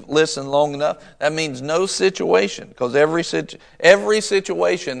 if you've listened long enough, that means no situation. Because every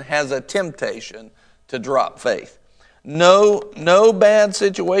situation has a temptation to drop faith. No bad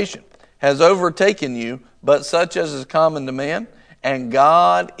situation has overtaken you, but such as is common to man. And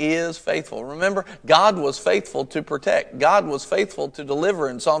God is faithful. Remember, God was faithful to protect. God was faithful to deliver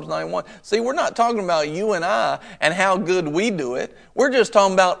in Psalms 91. See, we're not talking about you and I and how good we do it. We're just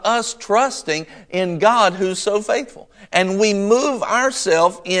talking about us trusting in God who's so faithful. And we move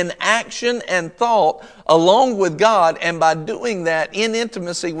ourselves in action and thought along with God. And by doing that in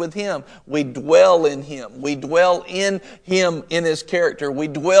intimacy with Him, we dwell in Him. We dwell in Him, in His character. We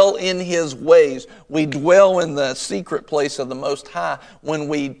dwell in His ways. We dwell in the secret place of the Most High when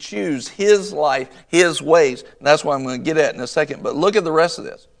we choose His life, His ways. And that's what I'm going to get at in a second. But look at the rest of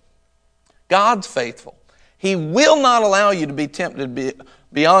this. God's faithful. He will not allow you to be tempted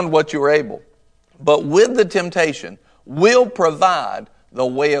beyond what you are able. But with the temptation, will provide the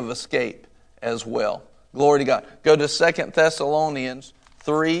way of escape as well. Glory to God. Go to 2 Thessalonians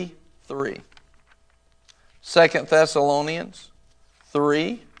 3:3. 2 Thessalonians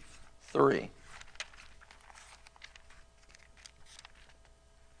 3:3.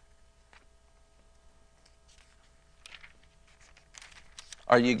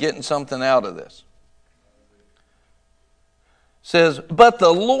 Are you getting something out of this? It says, but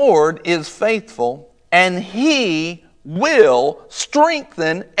the Lord is faithful, and He will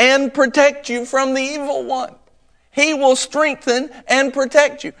strengthen and protect you from the evil one. He will strengthen and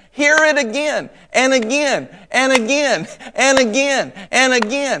protect you. Hear it again and again and again and again and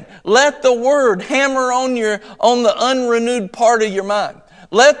again. Let the word hammer on the unrenewed part of your mind.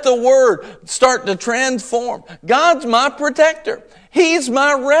 Let the word start to transform. God's my protector. He's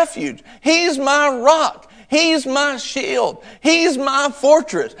my refuge. He's my rock. He's my shield. He's my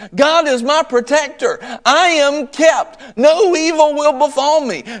fortress. God is my protector. I am kept. No evil will befall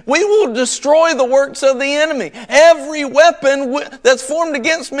me. We will destroy the works of the enemy. Every weapon that's formed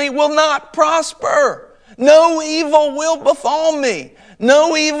against me will not prosper. No evil will befall me.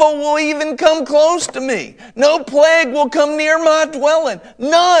 No evil will even come close to me. No plague will come near my dwelling.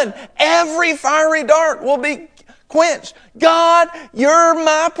 None. Every fiery dart will be quenched. God, you're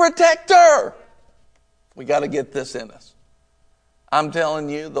my protector. We got to get this in us. I'm telling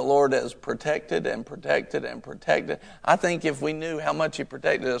you, the Lord has protected and protected and protected. I think if we knew how much He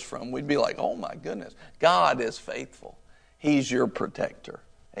protected us from, we'd be like, oh my goodness, God is faithful. He's your protector.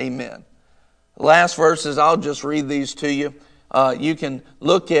 Amen. Last verses, I'll just read these to you. You can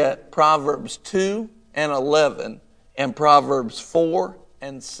look at Proverbs 2 and 11 and Proverbs 4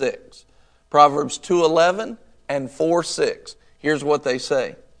 and 6. Proverbs 2:11 and 4:6. Here's what they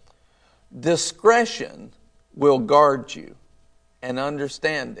say. Discretion will guard you, and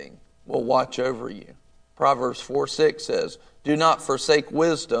understanding will watch over you. Proverbs 4:6 says, do not forsake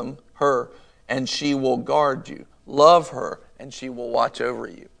wisdom, her, and she will guard you. Love her, and she will watch over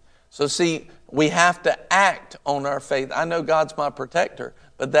you. So see, we have to act on our faith. I know God's my protector,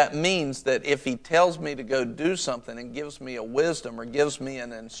 but that means that if He tells me to go do something and gives me a wisdom or gives me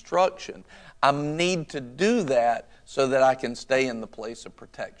an instruction, I need to do that so that I can stay in the place of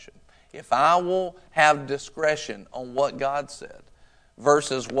protection. If I will have discretion on what God said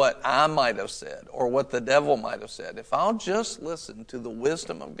versus what I might have said or what the devil might have said, if I'll just listen to the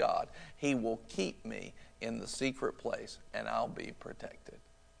wisdom of God, He will keep me in the secret place and I'll be protected.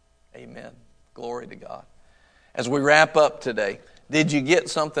 Amen. Glory to God. As we wrap up today, Did you get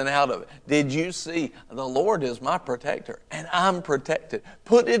something out of it? Did you see the Lord is my protector and I'm protected?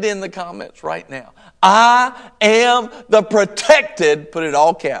 Put it in the comments right now. I am the protected, put it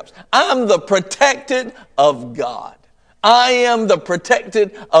all caps. I'm the protected of God. I am the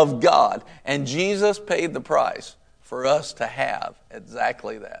protected of God. And Jesus paid the price for us to have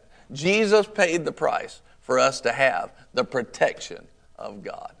exactly that. Jesus paid the price for us to have the protection of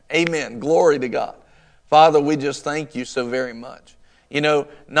God. Amen. Glory to God. Father, we just thank you so very much. You know,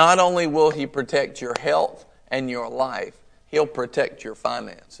 not only will He protect your health and your life, He'll protect your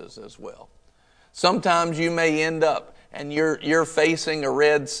finances as well. Sometimes you may end up and you're facing a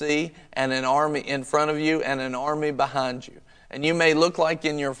Red Sea and an army in front of you and an army behind you. And you may look like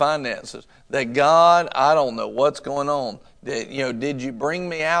in your finances that God, I don't know what's going on. Did you bring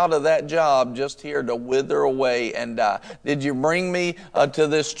me out of that job just here to wither away and die? Did you bring me to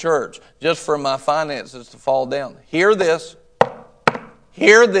this church just for my finances to fall down? Hear this.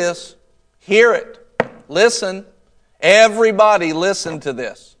 Hear this. Hear it. Listen. Everybody listen to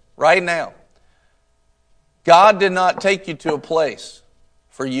this right now. God did not take you to a place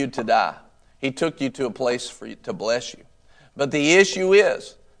for you to die. He took you to a place for you to bless you. But the issue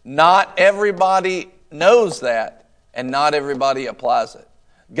is, not everybody knows that, and not everybody applies it.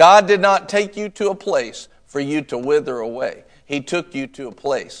 God did not take you to a place for you to wither away. He took you to a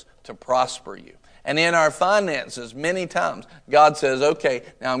place to prosper you. And in our finances, many times, God says, okay,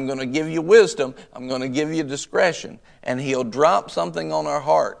 now I'm going to give you wisdom, I'm going to give you discretion, and He'll drop something on our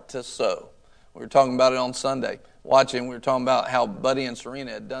heart to sow. We were talking about it on Sunday. We were talking about how Buddy and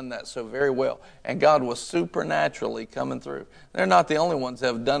Serena had done that so very well. And God was supernaturally coming through. They're not the only ones that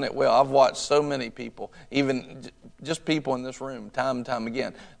have done it well. I've watched so many people, even just people in this room, time and time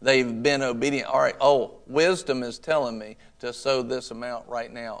again. They've been obedient. All right, wisdom is telling me to sow this amount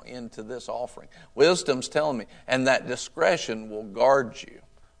right now into this offering. Wisdom's telling me. And that discretion will guard you.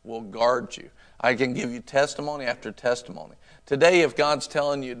 Will guard you. I can give you testimony after testimony. Today, if God's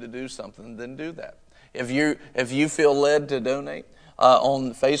telling you to do something, then do that. If you feel led to donate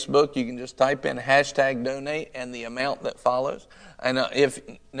on Facebook, you can just type in #donate and the amount that follows. And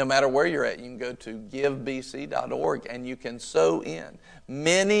no matter where you're at, you can go to givebc.org and you can sow in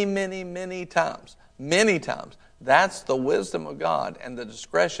many, many, many times. Many times. That's the wisdom of God and the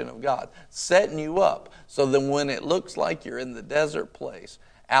discretion of God setting you up so that when it looks like you're in the desert place,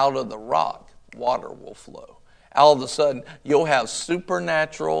 out of the rock, water will flow. All of a sudden, you'll have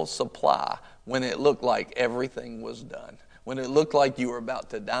supernatural supply when it looked like everything was done. When it looked like you were about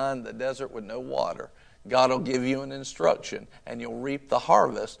to die in the desert with no water, God will give you an instruction and you'll reap the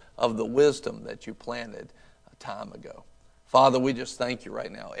harvest of the wisdom that you planted a time ago. Father, we just thank you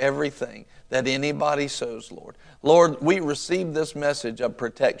right now. Everything that anybody sows, Lord. Lord, we receive this message of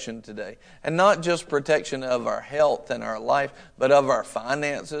protection today. And not just protection of our health and our life, but of our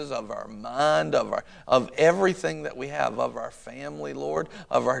finances, of our mind, of everything that we have, of our family, Lord,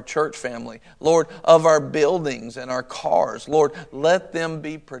 of our church family, Lord, of our buildings and our cars. Lord, let them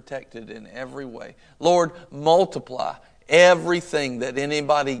be protected in every way. Lord, multiply everything that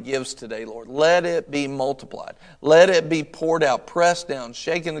anybody gives today, Lord, let it be multiplied. Let it be poured out, pressed down,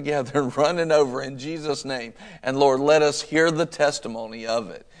 shaken together, and running over in Jesus' name. And Lord, let us hear the testimony of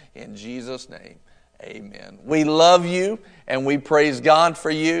it. In Jesus' name, amen. We love you and we praise God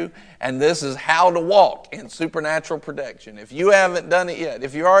for you. And this is how to walk in supernatural protection. If you haven't done it yet,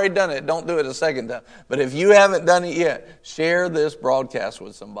 if you've already done it, don't do it a second time. But if you haven't done it yet, share this broadcast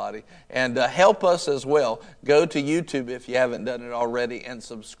with somebody. And help us as well. Go to YouTube if you haven't done it already and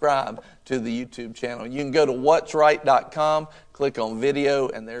subscribe to the YouTube channel. You can go to whatsright.com, click on video,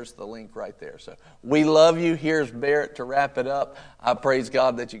 and there's the link right there. So we love you. Here's Barrett to wrap it up. I praise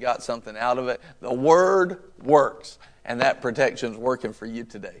God that you got something out of it. The Word works. And that protection is working for you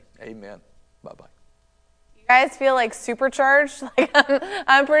today. Amen. Bye-bye. You guys feel like supercharged?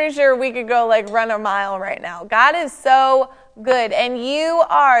 I'm pretty sure we could go run a mile right now. God is so good. And you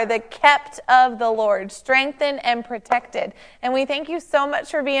are the kept of the Lord, strengthened and protected. And we thank you so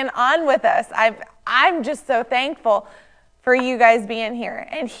much for being on with us. I'm just so thankful for you guys being here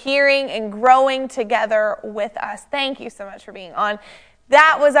and hearing and growing together with us. Thank you so much for being on.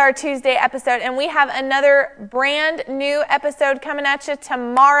 That was our Tuesday episode, and we have another brand new episode coming at you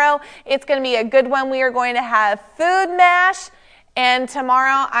tomorrow. It's going to be a good one. We are going to have Food Mash, and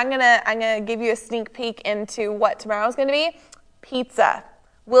tomorrow I'm gonna give you a sneak peek into what tomorrow's going to be. Pizza.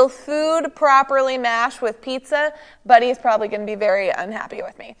 Will food properly mash with pizza? Buddy's probably going to be very unhappy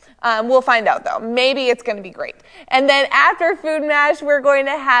with me. We'll find out, though. Maybe it's going to be great. And then after Food Mash, we're going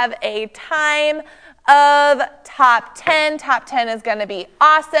to have a time of Top 10. Top 10 is going to be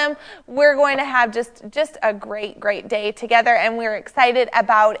awesome. We're going to have just a great day together, and we're excited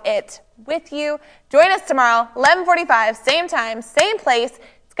about it with you. Join us tomorrow, 11:45, same time, same place.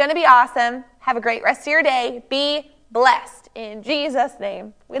 It's going to be awesome. Have a great rest of your day. Be blessed in Jesus'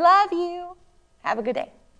 name. We love you. Have a good day.